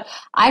casual touch.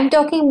 I'm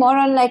talking more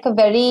on like a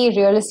very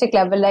realistic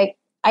level. Like,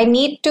 I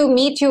need to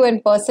meet you in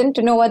person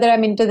to know whether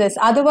I'm into this.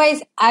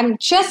 Otherwise, I'm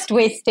just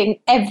wasting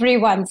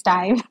everyone's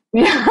time.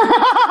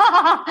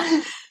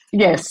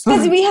 Yes.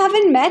 Because we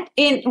haven't met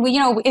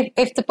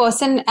if the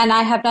person and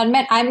I have not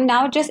met, I'm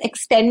now just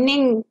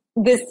extending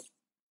this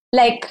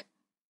like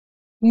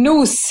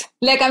noose.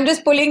 Like, I'm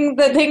just pulling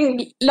the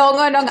thing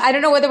longer and longer. I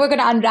don't know whether we're going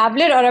to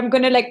unravel it or I'm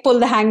going to like pull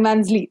the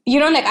hangman's lead. You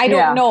know, like, I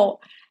don't know.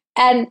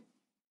 And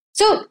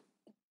so,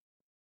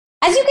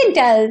 as you can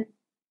tell,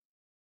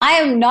 I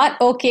am not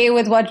okay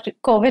with what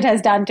COVID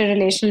has done to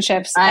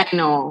relationships. I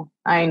know.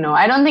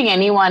 I don't think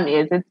anyone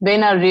is. It's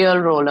been a real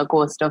roller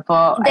coaster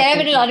for... There have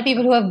been a lot of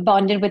people who have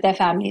bonded with their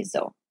families,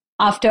 though,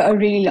 after a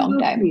really long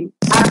time.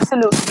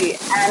 Absolutely.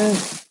 And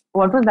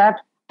what was that?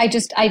 I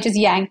just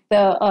yanked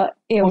the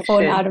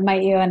earphone out of my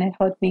ear and it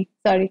hurt me.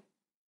 Sorry.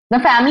 The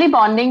family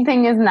bonding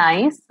thing is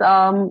nice.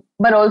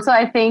 But also,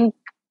 I think,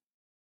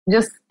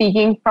 just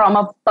speaking from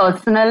a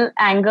personal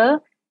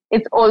angle,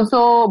 it's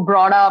also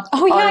brought up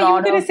you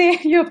were going to say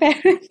your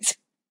parents.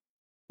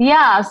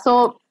 Yeah,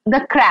 so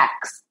the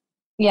cracks.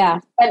 Yeah.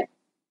 And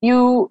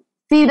you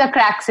see the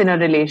cracks in a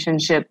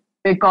relationship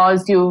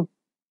because you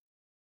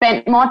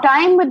spent more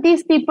time with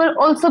these people,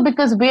 also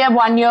because we are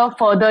 1 year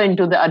further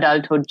into the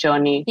adulthood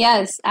journey.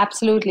 Yes,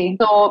 absolutely.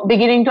 So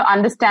beginning to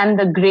understand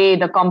the gray,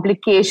 the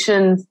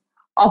complications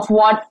of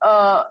what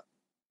a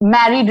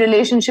married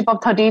relationship of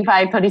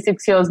 35,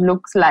 36 years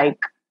looks like,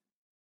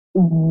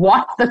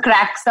 what the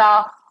cracks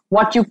are,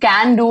 what you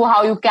can do,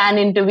 how you can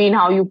intervene,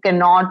 how you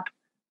cannot,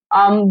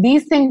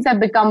 these things have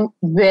become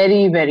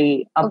very,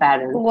 very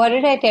apparent. What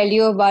did I tell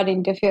you about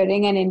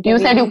interfering and intervening?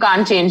 You said you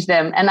can't change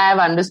them, and I have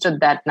understood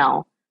that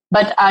now.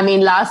 But I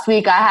mean, last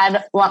week I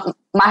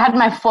had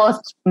my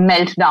first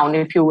meltdown,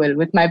 if you will,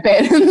 with my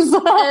parents.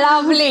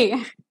 Lovely.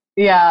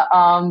 Yeah.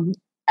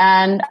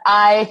 And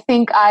I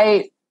think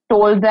I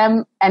told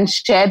them and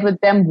shared with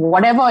them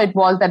whatever it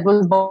was that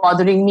was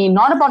bothering me,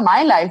 not about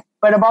my life,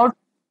 but about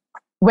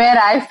where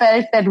I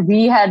felt that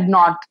we had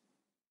not,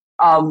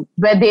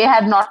 where they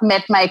had not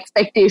met my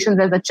expectations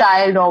as a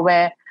child, or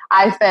where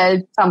I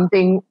felt some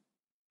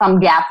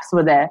gaps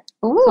were there.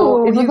 Ooh,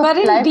 so it was you got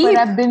a life deep. where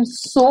I've been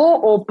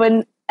so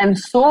open and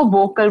so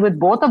vocal with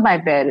both of my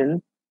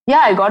parents. Yeah,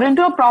 I got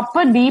into a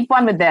proper deep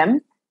one with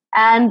them.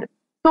 And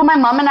so my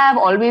mom and I have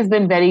always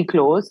been very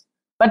close.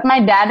 But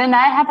my dad and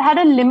I have had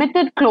a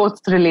limited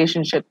close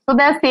relationship. So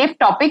there are safe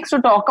topics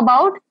to talk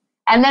about.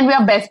 And then we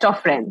are best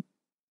of friends.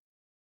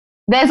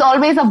 There's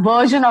always a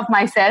version of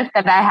myself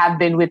that I have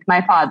been with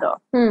my father.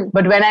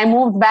 But when I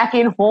moved back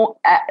in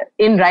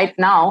right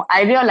now,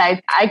 I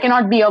realized I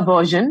cannot be a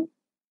version.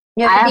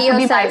 You have to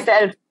be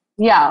myself.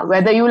 Yeah,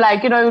 whether you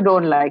like it or you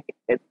don't like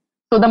it.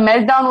 So the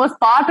meltdown was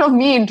part of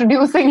me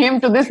introducing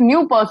him to this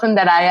new person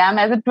that I am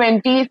as a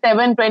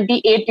 27,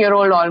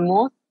 28-year-old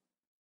almost.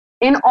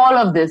 In all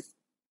of this,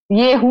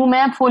 ye hu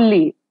main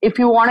fully. If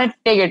you want it,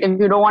 take it. If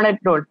you don't want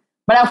it, don't.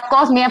 But of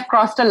course, may have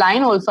crossed a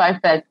line also, I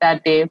felt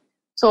that day.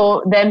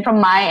 So then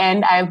from my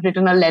end, I've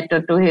written a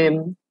letter to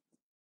him,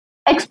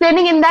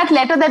 explaining in that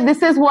letter that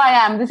this is who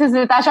I am. This is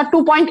Ritasha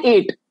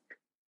 2.8.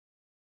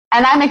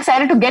 And I'm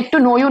excited to get to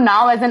know you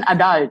now as an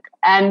adult.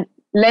 And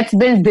let's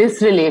build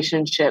this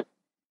relationship.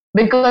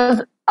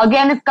 Because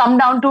again, it's come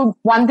down to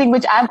one thing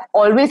which I've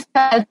always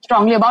felt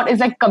strongly about is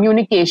like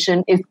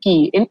communication is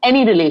key in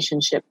any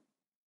relationship.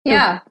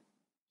 Yeah.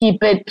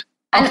 Keep it.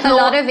 And a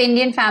lot of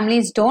Indian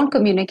families don't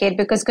communicate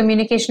because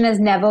communication has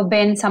never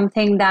been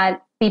something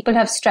that people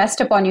have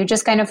stressed upon. You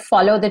just kind of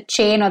follow the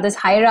chain or this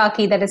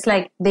hierarchy that it's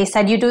like, they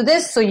said you do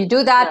this, so you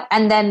do that.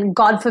 And then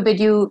God forbid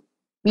you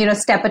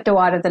step a toe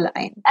out of the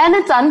line. And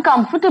it's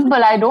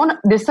uncomfortable. I don't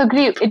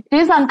disagree. It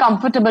is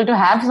uncomfortable to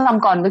have some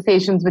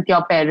conversations with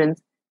your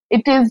parents.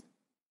 It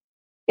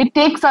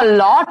takes a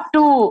lot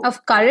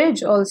of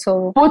courage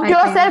also. Put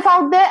yourself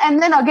out there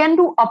and then again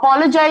to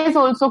apologize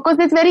also, because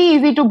it's very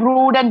easy to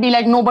brood and be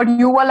like, no, but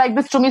you were like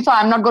this to me, so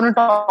I'm not going to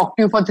talk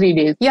to you for 3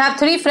 days. You have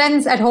 3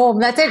 friends at home.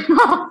 That's it.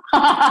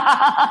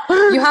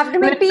 You have to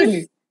make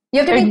peace.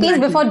 You have to make peace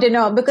before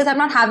dinner, because I'm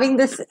not having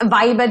this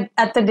vibe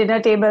at the dinner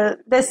table.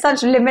 There's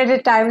such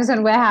limited times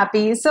when we're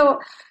happy. So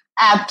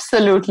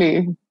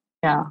absolutely.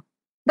 Yeah.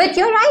 But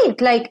you're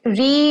right, like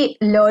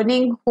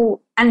relearning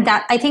who, and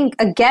that I think,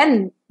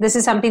 again, this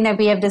is something that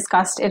we have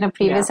discussed in a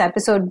previous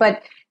episode,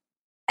 but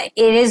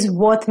it is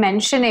worth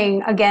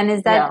mentioning again,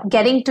 is that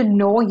getting to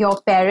know your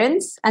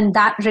parents and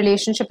that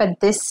relationship at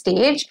this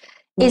stage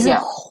is a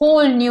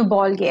whole new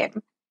ball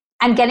game.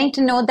 And getting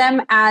to know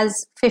them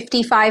as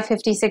 55,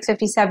 56,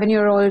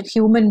 57-year-old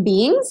human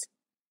beings,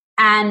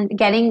 and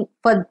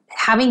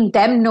having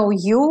them know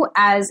you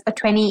as a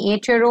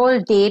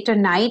 28-year-old day to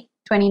night,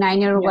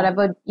 29-year-old,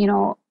 whatever,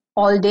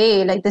 all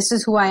day. Like, this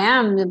is who I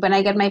am. When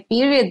I get my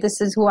period,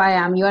 this is who I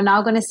am. You are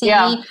now going to see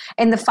me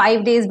in the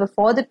 5 days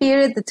before the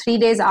period, the 3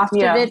 days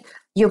after it.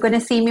 You're going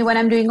to see me when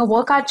I'm doing a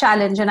workout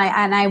challenge and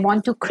I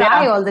want to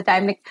cry all the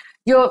time. Like,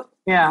 you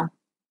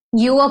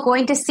are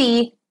going to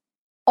see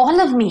all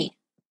of me.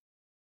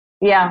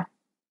 Yeah.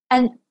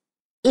 And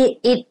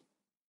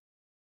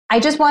I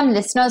just want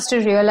listeners to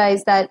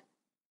realize that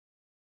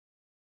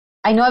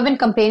I know I've been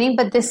complaining,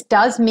 but this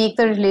does make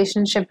the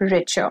relationship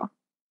richer.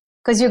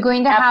 Because you're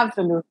going to have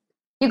an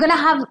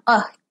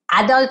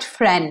adult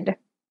friend.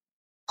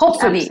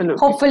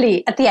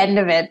 Hopefully at the end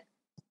of it,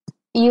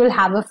 you'll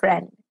have a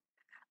friend.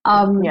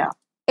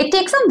 It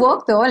takes some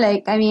work though.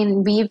 Like, I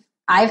mean,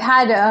 I've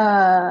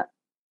had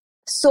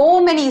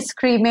so many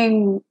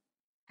screaming,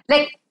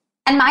 like,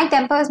 and my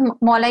temper is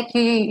more like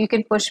you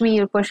can push me,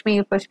 you push me,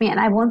 and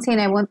I won't say,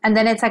 and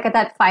then it's like at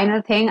that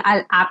final thing,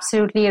 I'll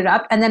absolutely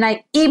erupt, and then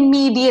I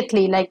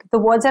immediately, like, the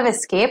words have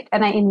escaped,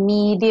 and I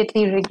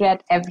immediately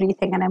regret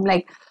everything, and I'm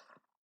like,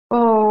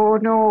 oh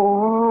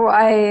no,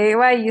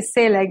 why you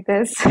say like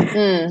this?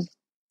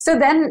 So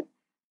then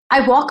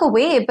I walk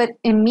away, but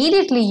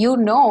immediately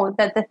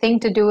that the thing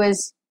to do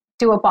is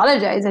to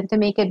apologize and to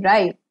make it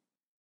right.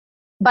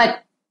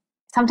 But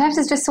sometimes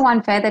it's just so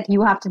unfair that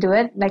you have to do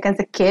it. Like, as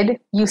a kid,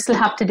 you still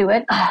have to do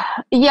it.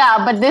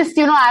 Yeah, but this,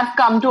 I've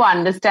come to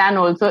understand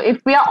also, if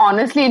we are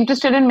honestly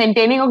interested in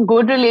maintaining a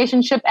good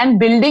relationship and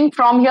building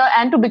from here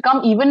and to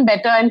become even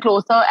better and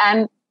closer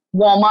and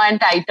warmer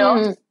and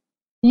tighter,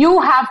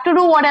 you have to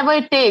do whatever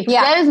it takes.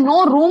 Yeah. There is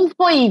no room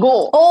for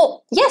ego.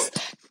 Oh, yes.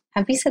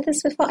 Have we said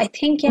this before? I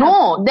think,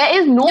 No,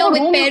 there is no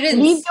room. With parents.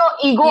 Leave your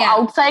ego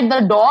outside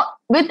the door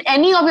with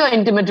any of your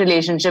intimate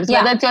relationships,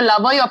 whether it's your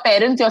lover, your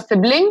parents, your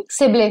sibling,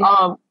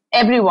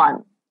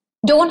 everyone.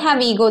 Don't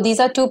have ego. These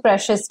are too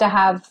precious to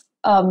have.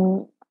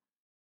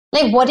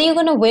 Like, what are you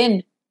going to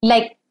win?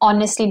 Like,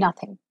 honestly,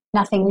 nothing.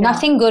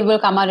 Nothing good will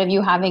come out of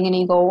you having an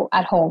ego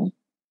at home.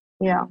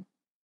 Yeah.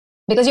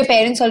 Because your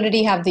parents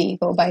already have the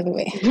ego, by the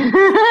way.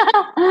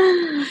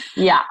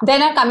 Yeah. They're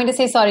not coming to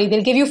say sorry.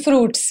 They'll give you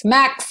fruits,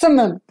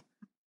 maximum.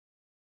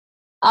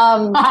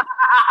 That's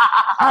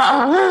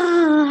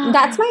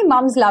my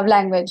mom's love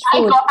language.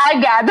 Food. I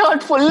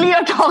gathered fully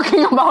you're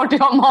talking about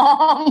your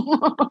mom.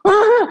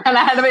 And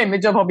I had an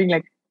image of her being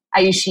like,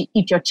 Ayushi,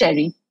 eat your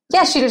cherry.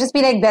 Yeah, she'll just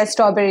be like, there's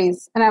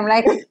strawberries. And I'm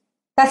like,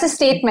 that's a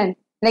statement.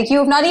 Like, you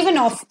have not even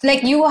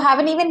you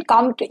haven't even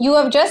come to, you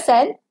have just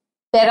said,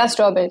 there are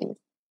strawberries.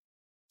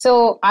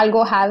 So I'll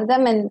go have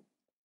them. And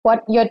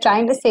what you're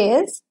trying to say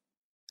is,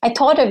 I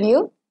thought of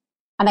you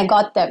and I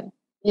got them.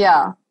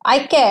 Yeah.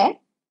 I care.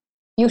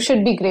 You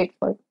should be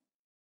grateful.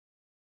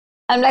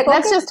 I'm like, okay.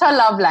 That's just her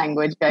love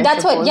language, guys.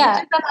 That's what, yeah.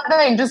 Which is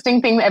another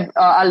interesting thing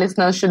our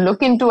listeners should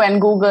look into and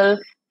Google.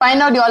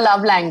 Find out your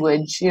love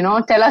language.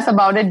 Tell us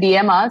about it.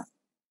 DM us.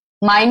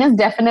 Mine is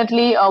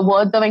definitely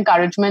words of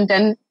encouragement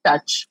and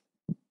touch.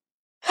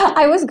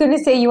 I was going to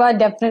say you are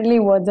definitely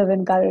words of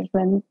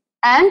encouragement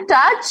and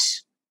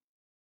touch.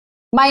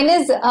 Mine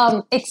is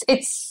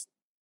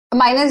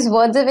mine is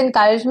words of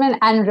encouragement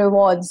and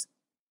rewards.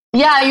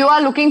 Yeah, you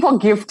are looking for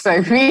gifts,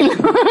 I feel.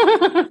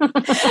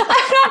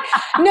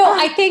 No,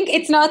 I think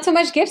it's not so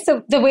much gifts.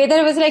 The way that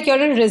it was like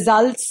you're a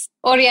results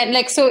oriented.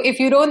 Like, so if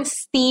you don't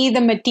see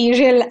the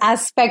material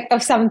aspect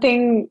of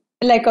something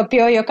like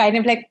appear, you're kind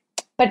of like,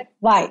 but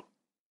why?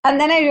 And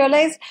then I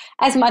realized,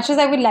 as much as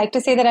I would like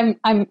to say that I'm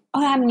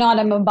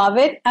above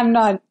it. I'm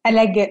not. I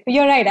like gifts.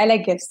 You're right. I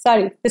like gifts.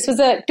 Sorry. This was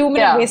a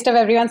 2-minute waste of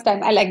everyone's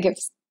time. I like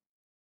gifts.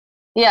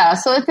 Yeah.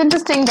 So it's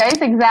interesting, guys.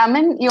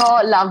 Examine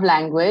your love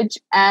language.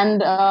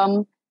 And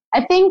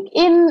I think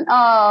in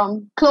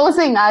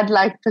closing, I'd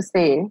like to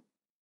say,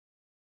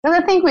 because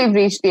I think we've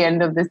reached the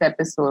end of this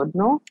episode,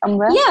 no?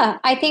 Somewhere? Yeah.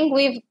 I think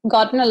we've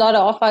gotten a lot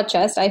off our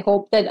chest. I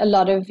hope that a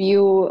lot of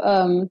you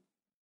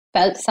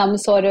felt some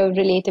sort of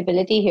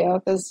relatability here,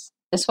 because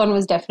this one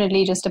was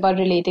definitely just about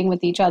relating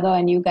with each other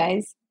and you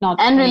guys.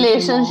 And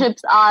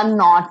relationships are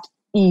not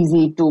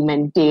easy to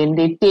maintain.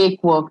 They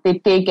take work, they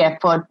take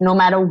effort, no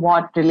matter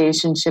what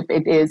relationship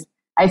it is.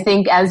 I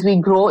think as we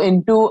grow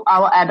into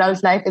our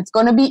adult life, it's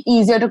going to be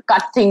easier to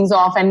cut things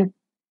off and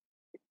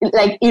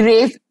like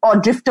erase or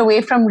drift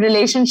away from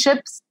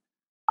relationships.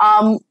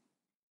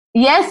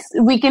 Yes,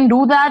 we can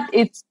do that.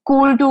 It's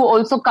cool to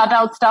also cut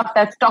out stuff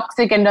that's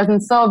toxic and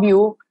doesn't serve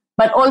you.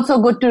 But also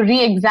good to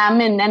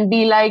re-examine and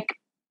be like,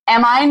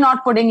 am I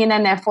not putting in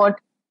an effort?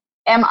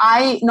 Am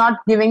I not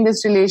giving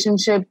this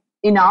relationship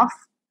enough?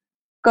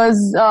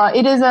 Because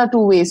it is a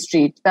two-way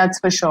street, that's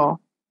for sure.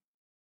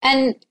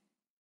 And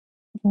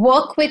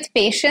work with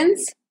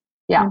patience.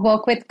 Yeah.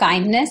 Work with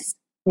kindness.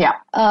 Yeah.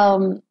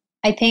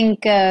 I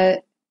think,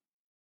 what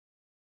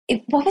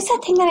was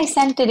that thing that I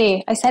sent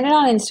today? I sent it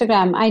on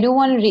Instagram. I do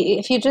want to read.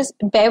 If you just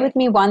bear with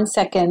me 1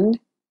 second.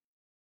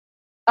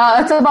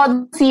 It's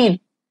about seed.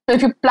 So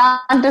if you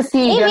plant a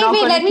seed, you're not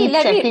going to keep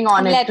checking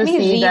on it to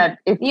see that.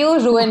 You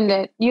ruined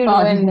it. You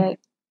ruined it.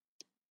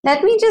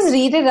 Let me just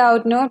read it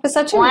out. No, it was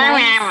such a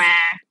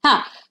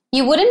nice...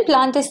 You wouldn't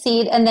plant a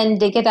seed and then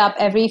dig it up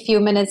every few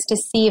minutes to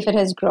see if it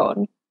has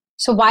grown.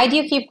 So why do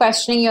you keep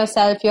questioning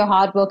yourself, your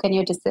hard work, and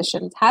your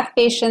decisions? Have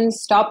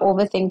patience, stop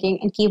overthinking,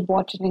 and keep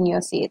watering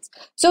your seeds.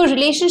 So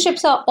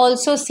relationships are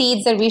also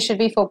seeds that we should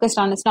be focused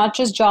on. It's not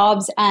just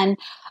jobs and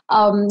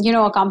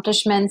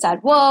accomplishments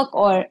at work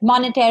or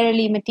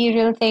monetarily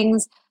material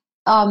things.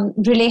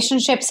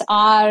 Relationships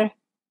are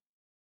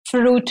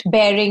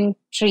fruit-bearing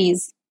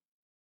trees.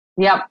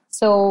 Yep.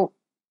 So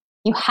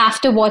you have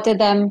to water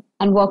them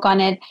and work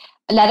on it.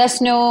 Let us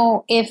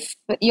know if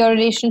your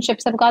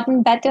relationships have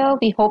gotten better.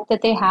 We hope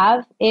that they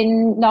have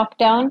in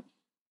lockdown.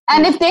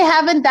 And if they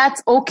haven't,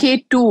 that's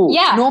okay too.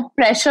 Yeah. No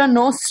pressure,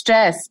 no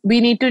stress. We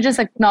need to just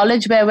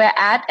acknowledge where we're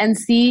at and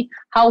see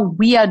how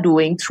we are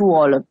doing through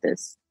all of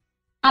this.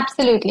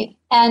 Absolutely.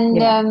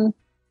 And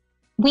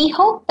we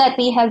hope that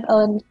we have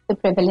earned the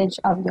privilege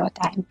of your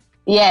time.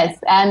 Yes.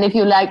 And if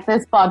you like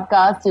this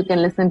podcast, you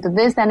can listen to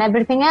this and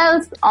everything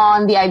else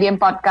on the IVM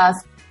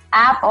Podcast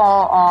app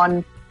or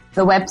on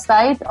the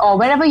website or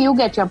wherever you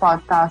get your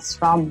podcasts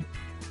from.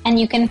 And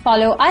you can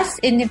follow us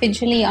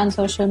individually on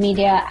social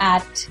media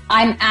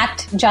I'm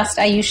at Just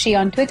Ayushi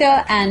on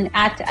Twitter and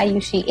at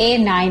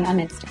AyushiA9 on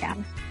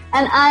Instagram.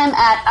 And I'm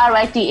at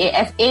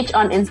RITASH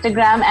on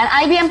Instagram. And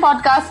IVM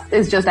Podcast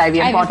is just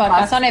IVM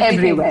Podcast on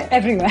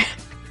everywhere.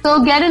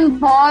 So get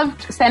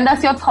involved, send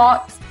us your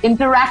thoughts,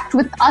 interact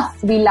with us.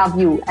 We love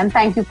you. And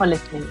thank you for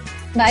listening.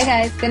 Bye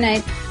guys. Good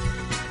night.